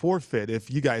call forfeit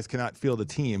if you guys cannot field a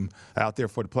team out there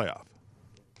for the playoff.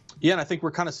 Yeah, and I think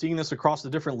we're kind of seeing this across the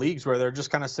different leagues where they're just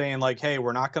kind of saying like, hey,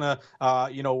 we're not gonna,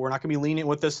 we're not gonna be lenient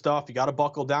with this stuff. You got to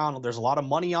buckle down. There's a lot of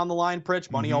money on the line, Pritch.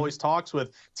 Money always talks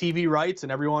with TV rights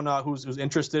and everyone who's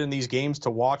interested in these games to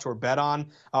watch or bet on.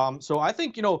 So I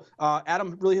think,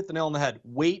 Adam really hit the nail on the head.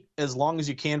 Wait as long as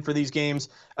you can for these games.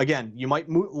 Again, you might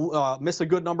miss a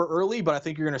good number early, but I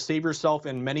think you're going to save yourself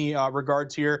in many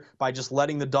regards here by just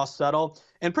letting the dust settle.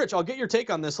 And Pritch, I'll get your take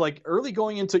on this. Like early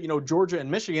going into, Georgia and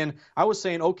Michigan, I was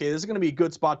saying, okay, this is going to be a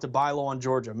good spot to buy low on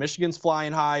Georgia. Michigan's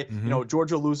flying high.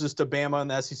 Georgia loses to Bama in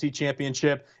the SEC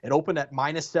championship. It opened at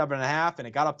 -7.5 and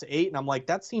it got up to 8. And I'm like,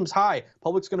 that seems high.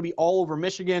 Public's going to be all over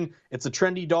Michigan. It's a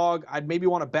trendy dog. I'd maybe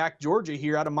want to back Georgia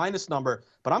here at a minus number.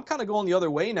 But I'm kind of going the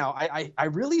other way now. I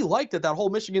really like that whole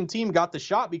Michigan team got the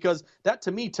shot, because that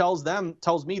to me tells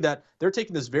me that they're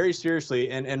taking this very seriously,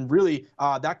 and really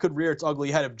that could rear its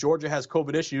ugly head if Georgia has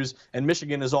COVID issues and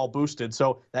Michigan is all boosted.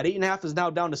 So that 8.5 is now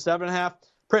down to 7.5.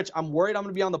 Pritch, I'm worried I'm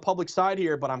going to be on the public side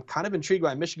here, but I'm kind of intrigued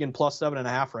by Michigan plus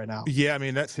 7.5 right now. Yeah, I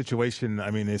mean, that situation,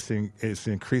 it's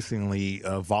increasingly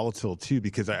volatile too,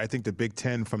 because I think the Big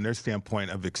Ten, from their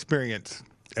standpoint of experience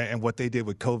and what they did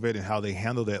with COVID and how they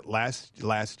handled it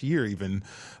last year even,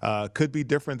 could be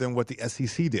different than what the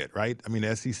SEC did, right? I mean,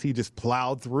 the SEC just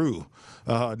plowed through,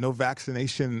 no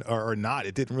vaccination or not.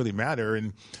 It didn't really matter.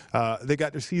 And they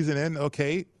got their season in,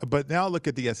 okay. But now look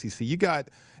at the SEC. You got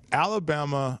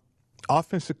Alabama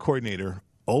offensive coordinator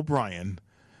O'Brien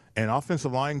and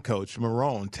offensive line coach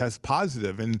Marrone test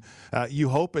positive, and you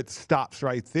hope it stops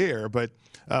right there. But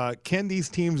can these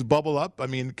teams bubble up? I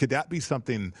mean, could that be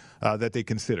something that they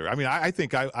consider? I mean, I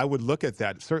think I would look at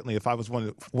that, certainly, if I was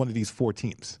one of these 4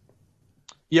 teams.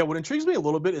 Yeah, what intrigues me a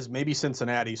little bit is maybe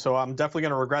Cincinnati. So I'm definitely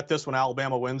going to regret this when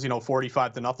Alabama wins,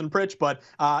 45-0, Pritch. But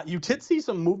you did see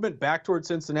some movement back towards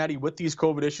Cincinnati with these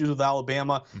COVID issues with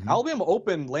Alabama. Alabama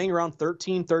opened laying around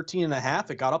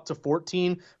 13.5. It got up to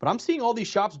 14. But I'm seeing all these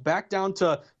shops back down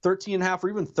to 13.5 or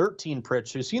even 13, Pritch.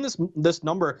 So you've seen this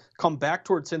number come back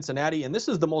towards Cincinnati. And this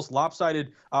is the most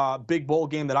lopsided big bowl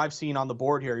game that I've seen on the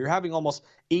board here. You're having almost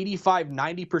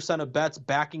 85-90% of bets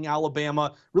backing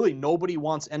Alabama. Really, nobody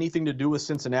wants anything to do with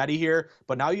Cincinnati here.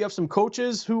 But now you have some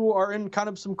coaches who are in kind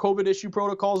of some COVID issue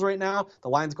protocols right now. The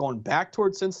line's going back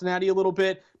towards Cincinnati a little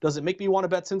bit. Does it make me want to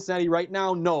bet Cincinnati right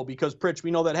now? No, because Pritch,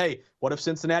 we know that, hey, what if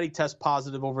Cincinnati tests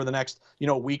positive over the next,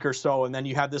 week or so, and then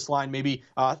you have this line maybe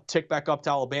tick back up to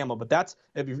Alabama. But that's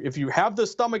if you have the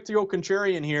stomach to go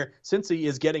contrarian here, Cincy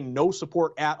is getting no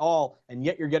support at all, and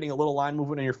yet you're getting a little line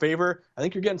movement in your favor. I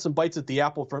think you're getting some bites at the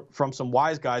apple from some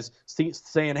wise guys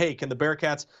saying, hey, can the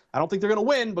Bearcats, I don't think they're going to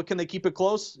win, but can they keep it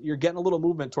close? You're getting a little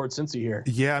movement towards Cincy here.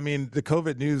 Yeah, I mean, the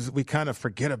COVID news, we kind of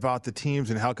forget about the teams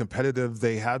and how competitive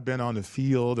they have been on the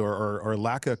field, or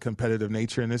lack of competitive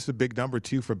nature. And this is a big number,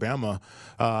 too, for Bama.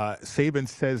 Saban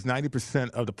says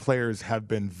 90% of the players have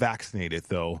been vaccinated,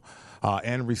 though,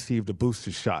 and received a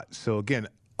booster shot. So, again,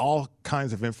 all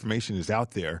kinds of information is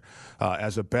out there.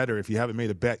 As a bettor, if you haven't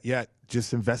made a bet yet,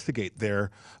 just investigate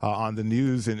there on the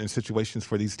news and situations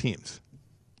for these teams.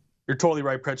 You're totally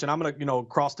right, Pritch. And I'm going to,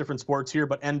 cross different sports here,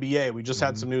 but NBA, we just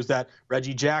had some news that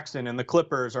Reggie Jackson and the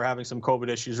Clippers are having some COVID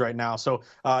issues right now. So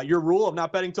your rule of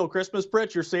not betting till Christmas,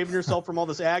 Pritch, you're saving yourself from all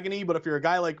this agony. But if you're a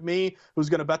guy like me who's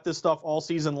going to bet this stuff all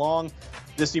season long,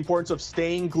 this is the importance of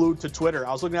staying glued to Twitter.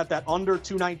 I was looking at that under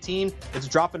 219. It's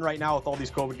dropping right now with all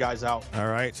these COVID guys out. All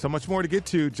right. So much more to get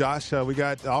to, Josh. We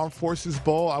got the Armed Forces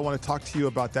Bowl. I want to talk to you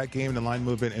about that game and the line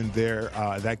movement in there,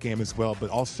 that game as well, but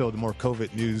also the more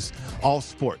COVID news, all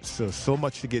sports. So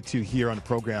much to get to here on the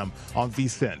program on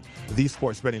VSiN, the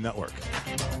Sports Betting Network.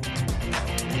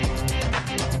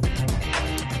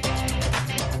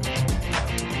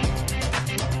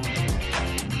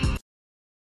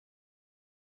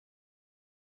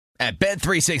 At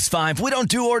Bet365, we don't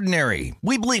do ordinary.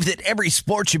 We believe that every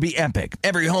sport should be epic.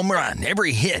 Every home run,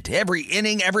 every hit, every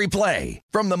inning, every play.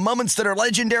 From the moments that are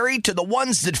legendary to the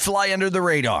ones that fly under the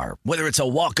radar. Whether it's a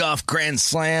walk-off grand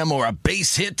slam or a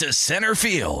base hit to center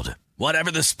field.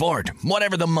 Whatever the sport,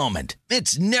 whatever the moment,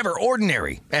 it's never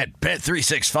ordinary at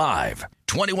Bet365.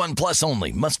 21 plus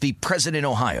only. Must be present in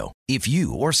Ohio. If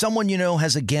you or someone you know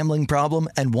has a gambling problem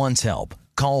and wants help,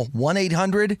 call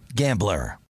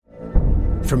 1-800-GAMBLER.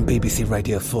 From BBC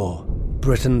Radio 4,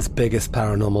 Britain's biggest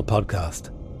paranormal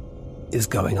podcast is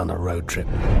going on a road trip.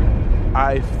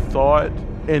 I thought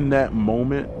in that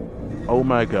moment, oh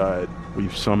my God,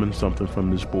 we've summoned something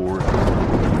from this board.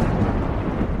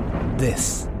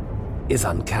 This is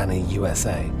Uncanny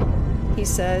USA. He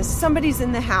says, somebody's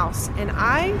in the house, and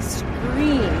I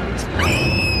screamed.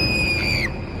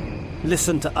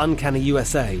 Listen to Uncanny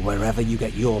USA wherever you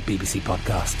get your BBC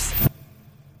podcasts,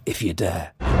 if you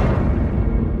dare.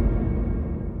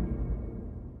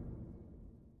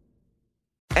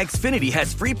 Xfinity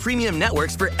has free premium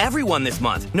networks for everyone this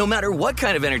month, no matter what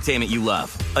kind of entertainment you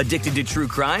love. Addicted to true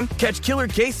crime? Catch killer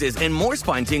cases and more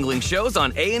spine-tingling shows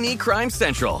on A&E Crime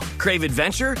Central. Crave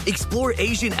adventure? Explore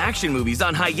Asian action movies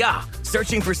on Hi-Ya.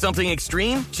 Searching for something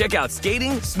extreme? Check out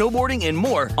skating, snowboarding, and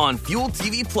more on Fuel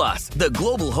TV Plus, the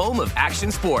global home of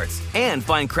action sports. And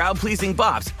find crowd-pleasing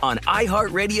bops on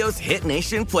iHeartRadio's Hit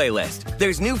Nation playlist.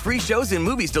 There's new free shows and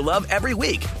movies to love every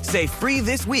week. Say free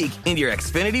this week in your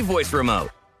Xfinity voice remote.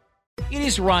 It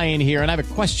is Ryan here, and I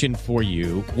have a question for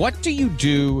you. What do you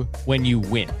do when you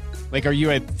win? Like, are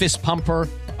you a fist pumper,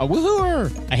 a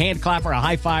woohooer, a hand clapper, a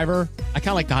high fiver? I kind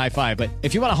of like the high five, but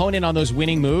if you want to hone in on those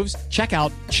winning moves, check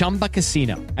out Chumba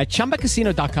Casino. At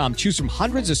ChumbaCasino.com, choose from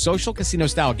hundreds of social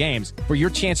casino-style games for your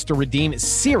chance to redeem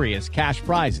serious cash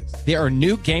prizes. There are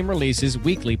new game releases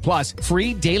weekly, plus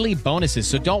free daily bonuses,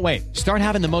 so don't wait. Start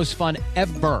having the most fun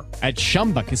ever at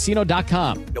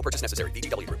ChumbaCasino.com. No purchase necessary.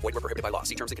 VGW Group. Void where prohibited by law.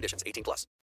 See terms and conditions. 18+.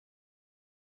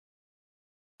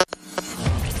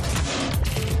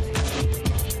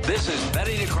 This is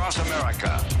Betting Across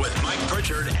America with Mike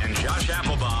Pritchard and Josh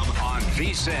Applebaum on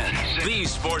VSiN, the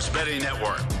Sports Betting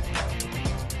Network.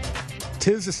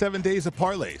 Tis the 7 days of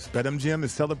parlays. BetMGM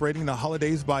is celebrating the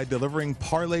holidays by delivering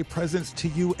parlay presents to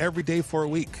you every day for a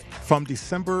week. From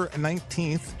December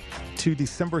 19th to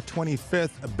December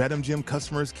 25th, BetMGM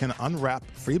customers can unwrap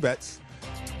free bets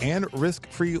and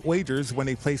risk-free wagers when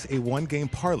they place a one-game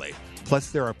parlay.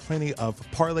 Plus, there are plenty of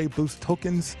Parlay Boost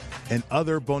tokens and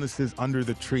other bonuses under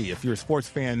the tree. If you're a sports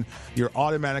fan, you're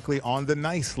automatically on the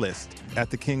nice list at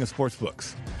the King of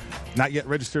Sportsbooks. Not yet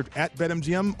registered at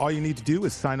BetMGM? All you need to do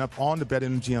is sign up on the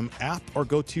BetMGM app or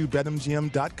go to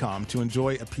BetMGM.com to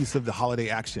enjoy a piece of the holiday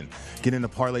action. Get in the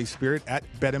parlay spirit at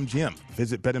BetMGM.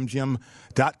 Visit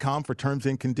BetMGM.com for terms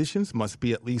and conditions. Must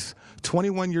be at least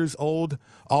 21 years old.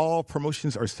 All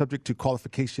promotions are subject to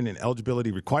qualification and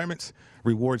eligibility requirements.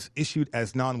 Rewards issued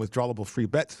as non-withdrawable free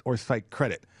bets or site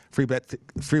credit. Free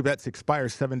bets expire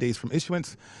 7 days from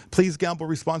issuance. Please gamble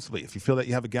responsibly. If you feel that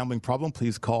you have a gambling problem,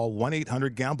 please call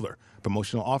 1-800-GAMBLER.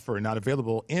 Promotional offer not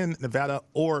available in Nevada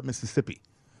or Mississippi.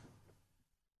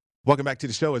 Welcome back to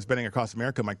the show. It's Betting Across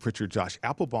America. Mike Pritchard, Josh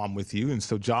Applebaum with you. And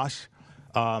so, Josh,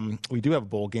 we do have a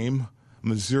bowl game.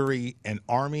 Missouri and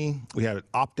Army. We had an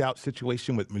opt-out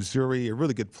situation with Missouri, a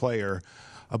really good player.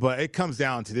 But it comes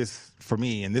down to this for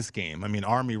me in this game. I mean,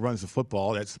 Army runs the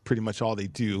football. That's pretty much all they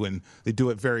do, and they do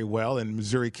it very well, and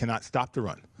Missouri cannot stop the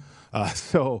run.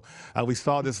 So we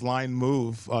saw this line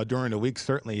move during the week,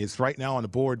 certainly. It's right now on the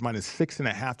board, minus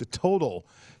 6.5. The total,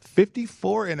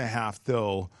 54.5,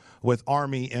 though, with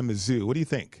Army and Mizzou. What do you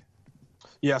think?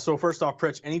 Yeah, so first off,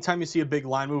 Pritch, anytime you see a big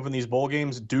line move in these bowl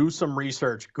games, do some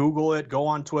research. Google it, go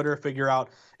on Twitter, figure out,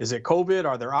 is it COVID?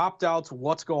 Are there opt-outs?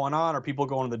 What's going on? Are people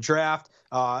going to the draft?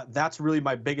 That's really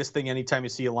my biggest thing anytime you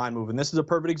see a line move. And this is a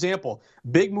perfect example.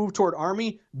 Big move toward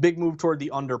Army, big move toward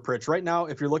the under, Pritch. Right now,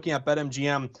 if you're looking at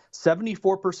BetMGM,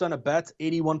 74% of bets,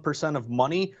 81% of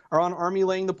money are on Army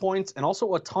laying the points, and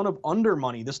also a ton of under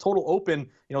money. This total open,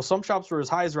 some shops were as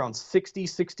high as around 60,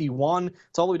 61.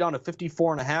 It's all the way down to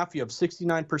 54.5. You have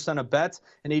 69% of bets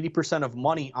and 80% of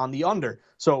money on the under.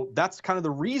 So that's kind of the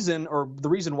reason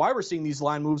why we're seeing these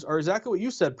line moves are exactly what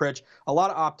you said, Pritch. A lot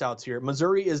of opt-outs here.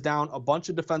 Missouri is down a bunch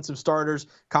of defensive starters,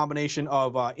 combination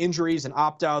of injuries and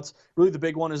opt-outs. Really the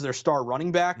big one is their star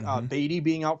running back, Beatty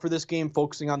being out for this game,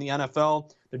 focusing on the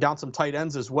NFL. They're down some tight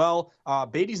ends as well.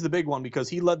 Beatty's the big one because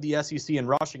he led the SEC in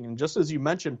rushing. And just as you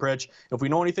mentioned, Pritch, if we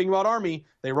know anything about Army,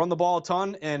 they run the ball a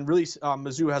ton, and really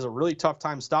Mizzou has a really tough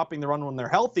time stopping the run when they're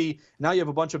healthy. Now you have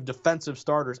a bunch of defensive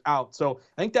starters out. So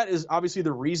I think that is obviously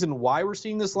the reason why we're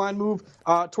seeing this line move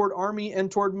toward Army and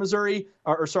toward Missouri,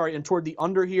 and toward the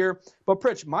under here. But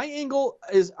Pritch, my angle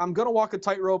is I'm going to walk a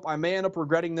tightrope. I may end up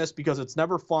regretting this because it's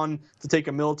never fun to take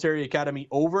a military academy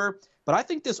over. But I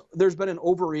think there's been an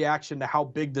overreaction to how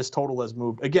big this total has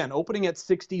moved. Again, opening at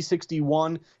 60,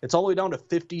 61, it's all the way down to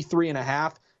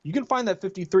 53.5. You can find that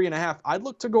 53.5. I'd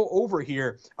look to go over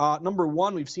here. Number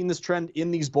one, we've seen this trend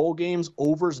in these bowl games,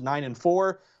 overs 9 and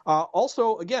 4.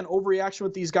 Also, again, overreaction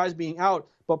with these guys being out.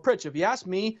 But Pritch, if you ask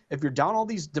me, if you're down all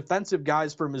these defensive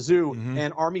guys for Mizzou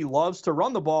and Army loves to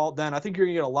run the ball, then I think you're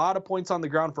going to get a lot of points on the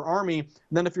ground for Army. And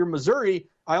then if you're Missouri,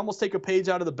 I almost take a page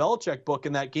out of the Belichick book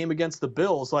in that game against the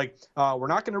Bills. Like, we're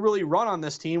not going to really run on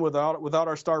this team without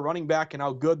our star running back and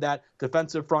how good that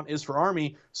defensive front is for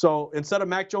Army. So instead of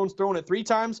Mac Jones throwing it 3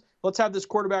 times, let's have this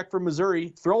quarterback from Missouri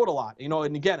throw it a lot.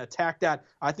 And again, attack that.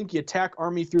 I think you attack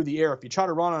Army through the air. If you try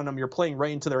to run on them, you're playing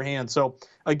right into their hands. So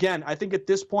again, I think at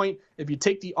this point, if you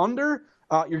take the under,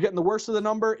 you're getting the worst of the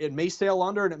number. It may sail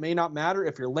under, and it may not matter.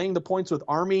 If you're laying the points with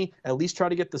Army, at least try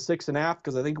to get the 6.5,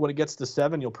 because I think when it gets to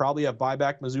 7, you'll probably have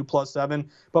buyback Mizzou plus 7.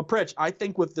 But Pritch, I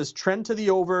think with this trend to the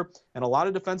over and a lot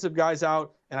of defensive guys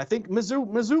out, and I think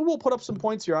Mizzou will put up some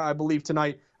points here, I believe,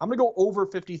 tonight. I'm going to go over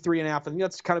 53.5. I think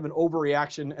that's kind of an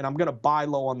overreaction, and I'm going to buy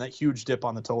low on that huge dip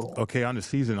on the total. Okay, on the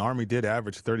season, Army did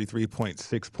average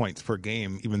 33.6 points per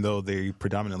game, even though they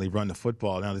predominantly run the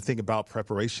football. Now, the thing about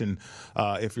preparation,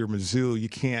 if you're Mizzou, you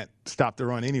can't stop the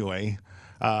run anyway.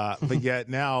 But yet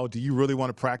now, do you really want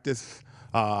to practice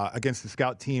against the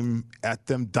scout team at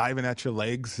them diving at your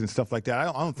legs and stuff like that? I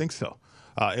don't think so.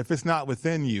 If it's not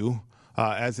within you,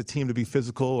 as a team to be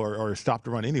physical or stop the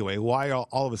run anyway, why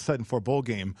all of a sudden for a bowl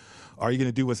game are you going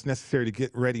to do what's necessary to get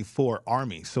ready for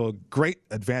Army? So a great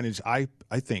advantage, I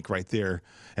think, right there,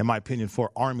 in my opinion,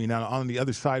 for Army. Now, on the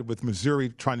other side with Missouri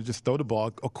trying to just throw the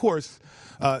ball, of course,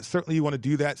 certainly you want to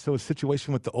do that. So a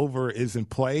situation with the over is in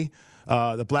play.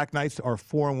 The Black Knights are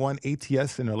 4-1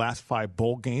 ATS in their last 5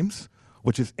 bowl games,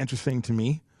 which is interesting to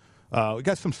me. We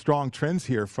got some strong trends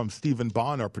here from Stephen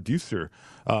Bond, our producer,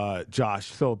 Josh.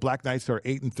 So Black Knights are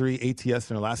 8-3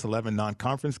 ATS in their last 11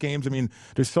 non-conference games. I mean,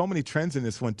 there's so many trends in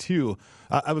this one, too.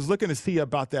 I was looking to see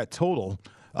about that total.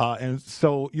 And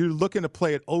so you're looking to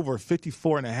play it over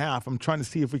 54.5. I'm trying to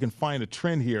see if we can find a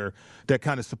trend here that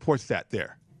kind of supports that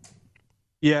there.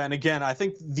 Yeah, and again, I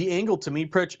think the angle to me,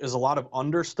 Pritch, is a lot of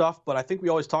under stuff, but I think we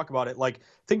always talk about it. Like,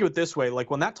 think of it this way.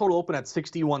 Like, when that total opened at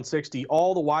 61.60,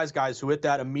 all the wise guys who hit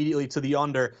that immediately to the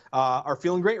under are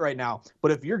feeling great right now.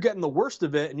 But if you're getting the worst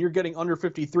of it and you're getting under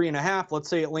 53.5, let's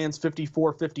say it lands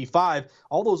 54.55,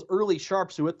 all those early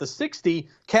sharps who hit the 60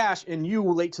 cash and you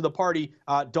late to the party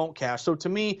don't cash. So to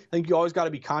me, I think you always got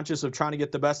to be conscious of trying to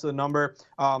get the best of the number.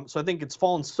 So I think it's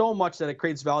fallen so much that it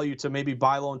creates value to maybe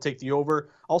buy low and take the over.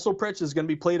 Also, Pritch is going to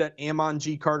be played at Ammon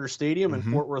G. Carter Stadium in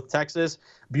Fort Worth, Texas.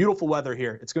 Beautiful weather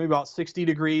here. It's going to be about 60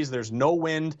 degrees. There's no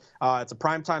wind. It's a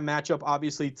primetime matchup,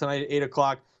 obviously, tonight at 8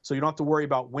 o'clock. So you don't have to worry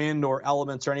about wind or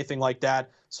elements or anything like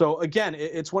that. So, again,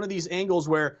 it's one of these angles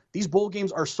where these bowl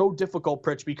games are so difficult,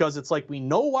 Pritch, because it's like we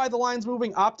know why the line's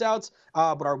moving, opt-outs,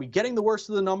 but are we getting the worst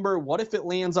of the number? What if it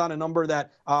lands on a number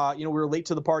that, we were late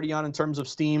to the party on in terms of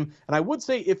steam? And I would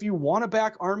say if you want to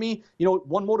back Army,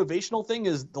 one motivational thing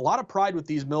is a lot of pride with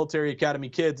these military academy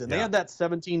kids. And they had that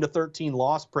 17-13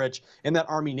 loss, Pritch, in that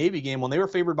Army-Navy game when they were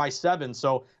favored by 7.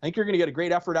 So I think you're going to get a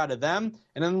great effort out of them.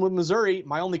 And then with Missouri,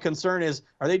 my only concern is,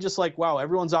 are they just like, wow,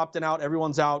 everyone's opting out,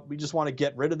 everyone's out, we just want to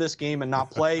get rid of this game and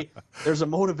not play? There's a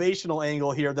motivational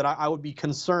angle here that I would be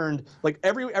concerned. Like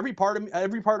every part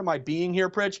of my being here,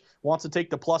 Pritch, wants to take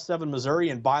the +7 Missouri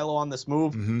and buy low on this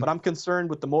move. But I'm concerned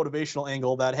with the motivational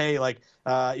angle that, hey,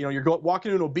 you're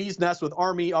walking into a bee's nest with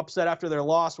Army upset after their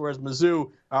loss, whereas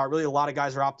Mizzou, really a lot of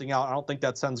guys are opting out. I don't think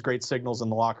that sends great signals in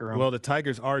the locker room. Well, the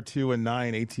Tigers are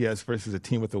 2-9 ATS versus a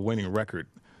team with a winning record.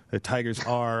 The Tigers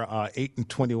are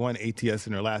 8-21 ATS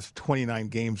in their last 29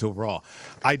 games overall.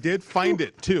 I did find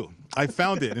it, too. I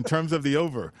found it in terms of the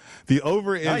over. The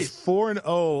over is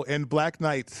 4-0 in Black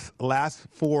Knights' last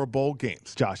 4 bowl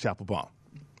games, Josh Applebaum.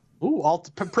 Ooh,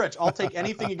 Pritch, I'll take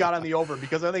anything you got on the over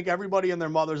because I think everybody and their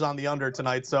mother's on the under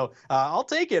tonight. So I'll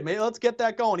take it. Maybe let's get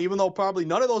that going, even though probably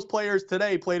none of those players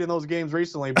today played in those games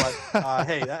recently. But,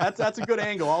 hey, that's a good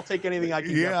angle. I'll take anything I can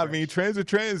get. Yeah, I mean, trends are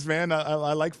trends, man.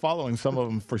 I like following some of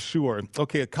them for sure.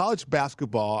 Okay, college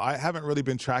basketball, I haven't really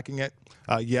been tracking it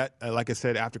yet. Like I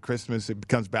said, after Christmas, it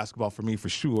becomes basketball for me for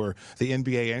sure, the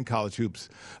NBA and college hoops.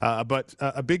 But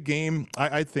a big game,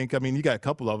 I think, I mean, you got a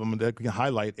couple of them that we can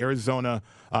highlight. Arizona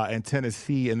and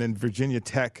Tennessee, and then Virginia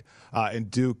Tech and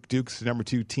Duke. Duke's the number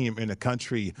 2 team in the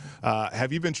country.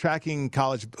 Have you been tracking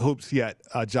college hoops yet,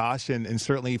 Josh? And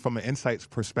certainly from an insights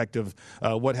perspective,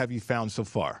 what have you found so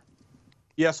far?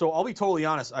 Yeah, so I'll be totally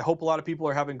honest. I hope a lot of people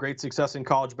are having great success in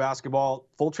college basketball.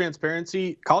 Full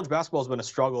transparency, college basketball has been a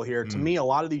struggle here. To me, a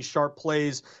lot of these sharp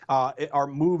plays, our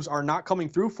moves are not coming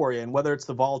through for you. And whether it's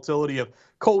the volatility of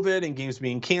COVID and games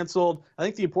being canceled, I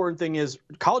think the important thing is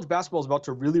college basketball is about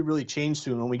to really, really change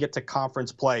soon when we get to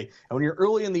conference play. And when you're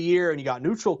early in the year and you got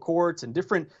neutral courts and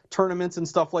different tournaments and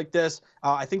stuff like this,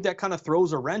 I think that kind of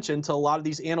throws a wrench into a lot of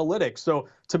these analytics. So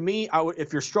to me,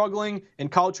 if you're struggling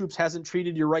and college hoops hasn't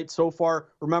treated you right so far,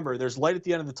 remember, there's light at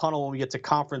the end of the tunnel when we get to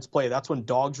conference play. That's when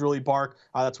dogs really bark.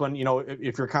 That's when,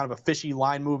 if you're kind of a fishy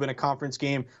line move in a conference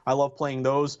game, I love playing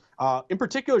those. In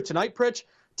particular tonight, Pritch,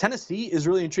 Tennessee is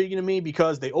really intriguing to me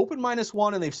because they opened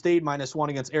 -1 and they've stayed -1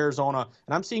 against Arizona.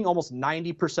 And I'm seeing almost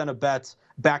 90% of bets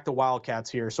back the Wildcats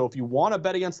here. So if you want to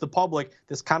bet against the public,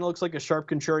 this kind of looks like a sharp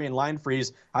contrarian line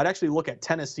freeze. I'd actually look at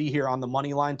Tennessee here on the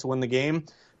money line to win the game.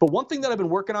 But one thing that I've been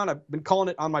working on, I've been calling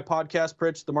it on my podcast,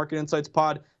 Pritch, the Market Insights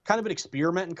Pod, kind of an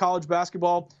experiment in college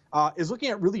basketball, is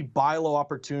looking at really buy low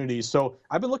opportunities. So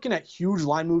I've been looking at huge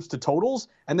line moves to totals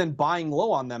and then buying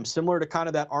low on them, similar to kind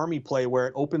of that Army play where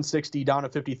it opens 60 down to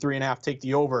 53.5, take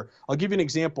the over. I'll give you an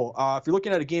example. If you're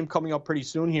looking at a game coming up pretty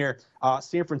soon here,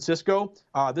 San Francisco,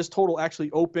 this total actually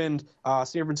opened.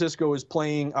 San Francisco is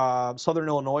playing Southern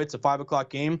Illinois. It's a 5 o'clock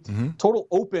game. Total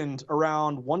opened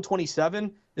around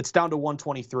 127. It's down to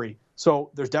 123. So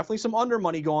there's definitely some under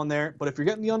money going there. But if you're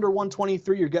getting the under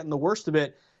 123, you're getting the worst of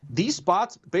it. These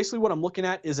spots, basically what I'm looking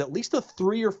at is at least a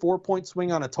 3 or 4 point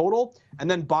swing on a total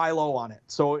and then buy low on it.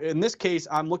 So in this case,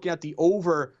 I'm looking at the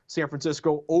over San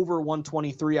Francisco, over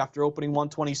 123 after opening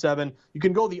 127. You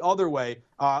can go the other way.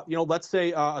 Let's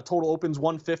say a total opens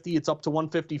 150, it's up to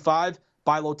 155.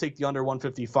 Buy low, take the under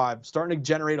 155. Starting to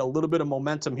generate a little bit of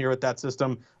momentum here with that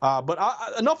system. But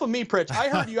enough of me, Pritch. I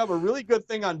heard you have a really good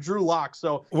thing on Drew Lock.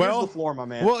 So here's the floor, my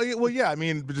man. Well, yeah. I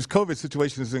mean, just COVID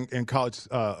situations in college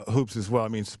hoops as well. I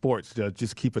mean, sports.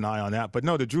 Just keep an eye on that. But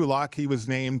no, the Drew Lock, he was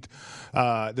named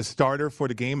the starter for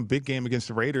the game, big game against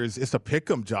the Raiders. It's a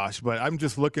pick'em, Josh. But I'm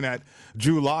just looking at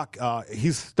Drew Lock.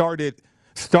 He's started,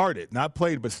 not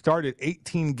played, but started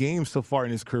 18 games so far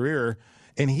in his career.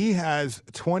 And he has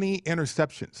 20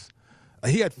 interceptions.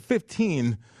 He had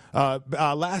 15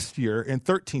 last year in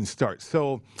 13 starts.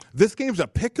 So this game's a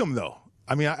pick'em, though.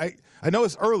 I mean, I know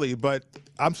it's early, but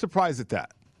I'm surprised at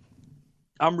that.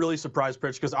 I'm really surprised,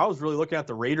 Pritch, because I was really looking at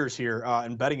the Raiders here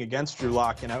and betting against Drew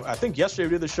Lock. And I think yesterday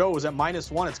we did the show, it was at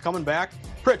 -1. It's coming back.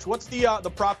 Pritch, what's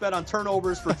the prop bet on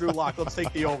turnovers for Drew Lock? Let's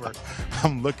take the over.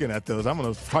 I'm looking at those. I'm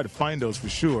going to try to find those for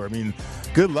sure. I mean,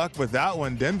 good luck with that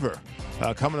one, Denver.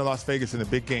 Coming to Las Vegas in a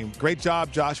big game. Great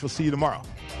job, Josh. We'll see you tomorrow.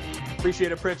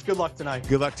 Appreciate it, Pritch. Good luck tonight.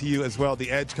 Good luck to you as well. The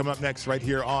Edge coming up next right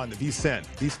here on the VSiN,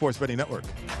 the Sports Betting Network.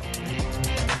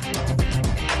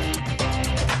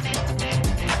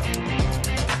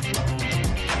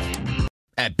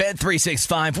 At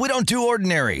Bet365, we don't do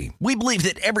ordinary. We believe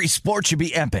that every sport should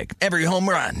be epic. Every home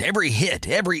run, every hit,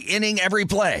 every inning, every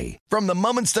play. From the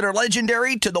moments that are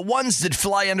legendary to the ones that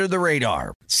fly under the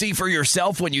radar. See for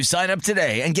yourself when you sign up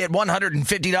today and get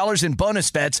 $150 in bonus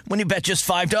bets when you bet just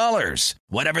 $5.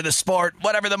 Whatever the sport,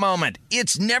 whatever the moment,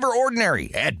 it's never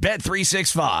ordinary at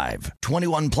Bet365.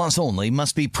 21 plus only.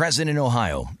 Must be present in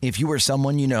Ohio. If you or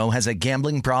someone you know has a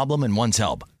gambling problem and wants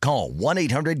help, call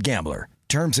 1-800-GAMBLER.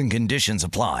 Terms and conditions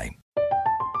apply.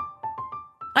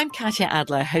 I'm Katya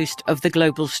Adler, host of The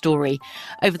Global Story.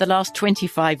 Over the last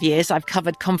 25 years, I've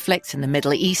covered conflicts in the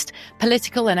Middle East,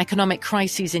 political and economic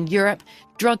crises in Europe,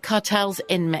 drug cartels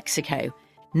in Mexico.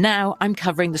 Now I'm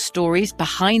covering the stories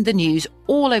behind the news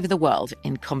all over the world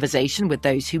in conversation with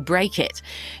those who break it.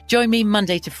 Join me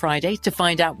Monday to Friday to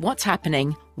find out what's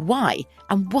happening, why,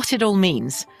 and what it all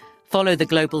means. Follow The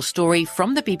Global Story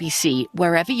from the BBC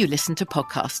wherever you listen to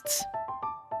podcasts.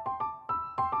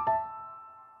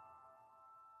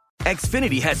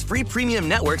 Xfinity has free premium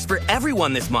networks for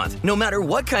everyone this month, no matter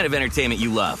what kind of entertainment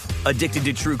you love. Addicted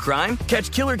to true crime?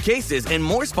 Catch killer cases and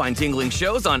more spine-tingling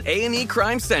shows on A&E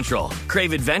Crime Central.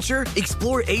 Crave adventure?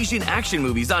 Explore Asian action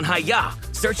movies on Hi-YAH.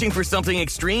 Searching for something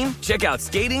extreme? Check out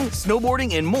skating,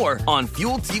 snowboarding, and more on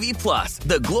Fuel TV Plus,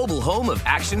 the global home of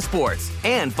action sports.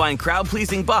 And find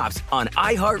crowd-pleasing bops on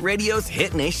iHeartRadio's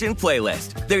Hit Nation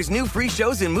playlist. There's new free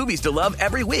shows and movies to love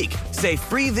every week. Say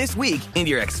free this week in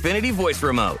your Xfinity voice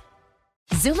remote.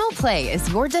 Xumo Play is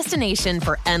your destination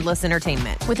for endless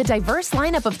entertainment. With a diverse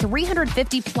lineup of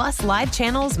 350 plus live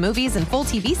channels, movies, and full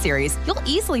TV series, you'll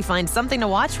easily find something to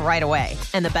watch right away.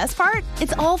 And the best part?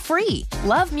 It's all free.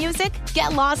 Love music?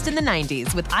 Get lost in the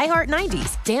 90s with iHeart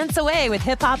 90s, dance away with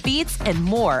hip-hop beats, and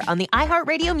more on the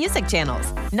iHeartRadio music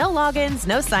channels. No logins,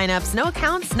 no signups, no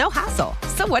accounts, no hassle.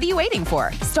 So what are you waiting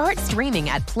for? Start streaming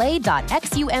at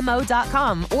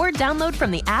play.xumo.com or download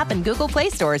from the app and Google Play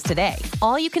stores today.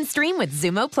 All you can stream with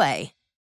Xumo Play.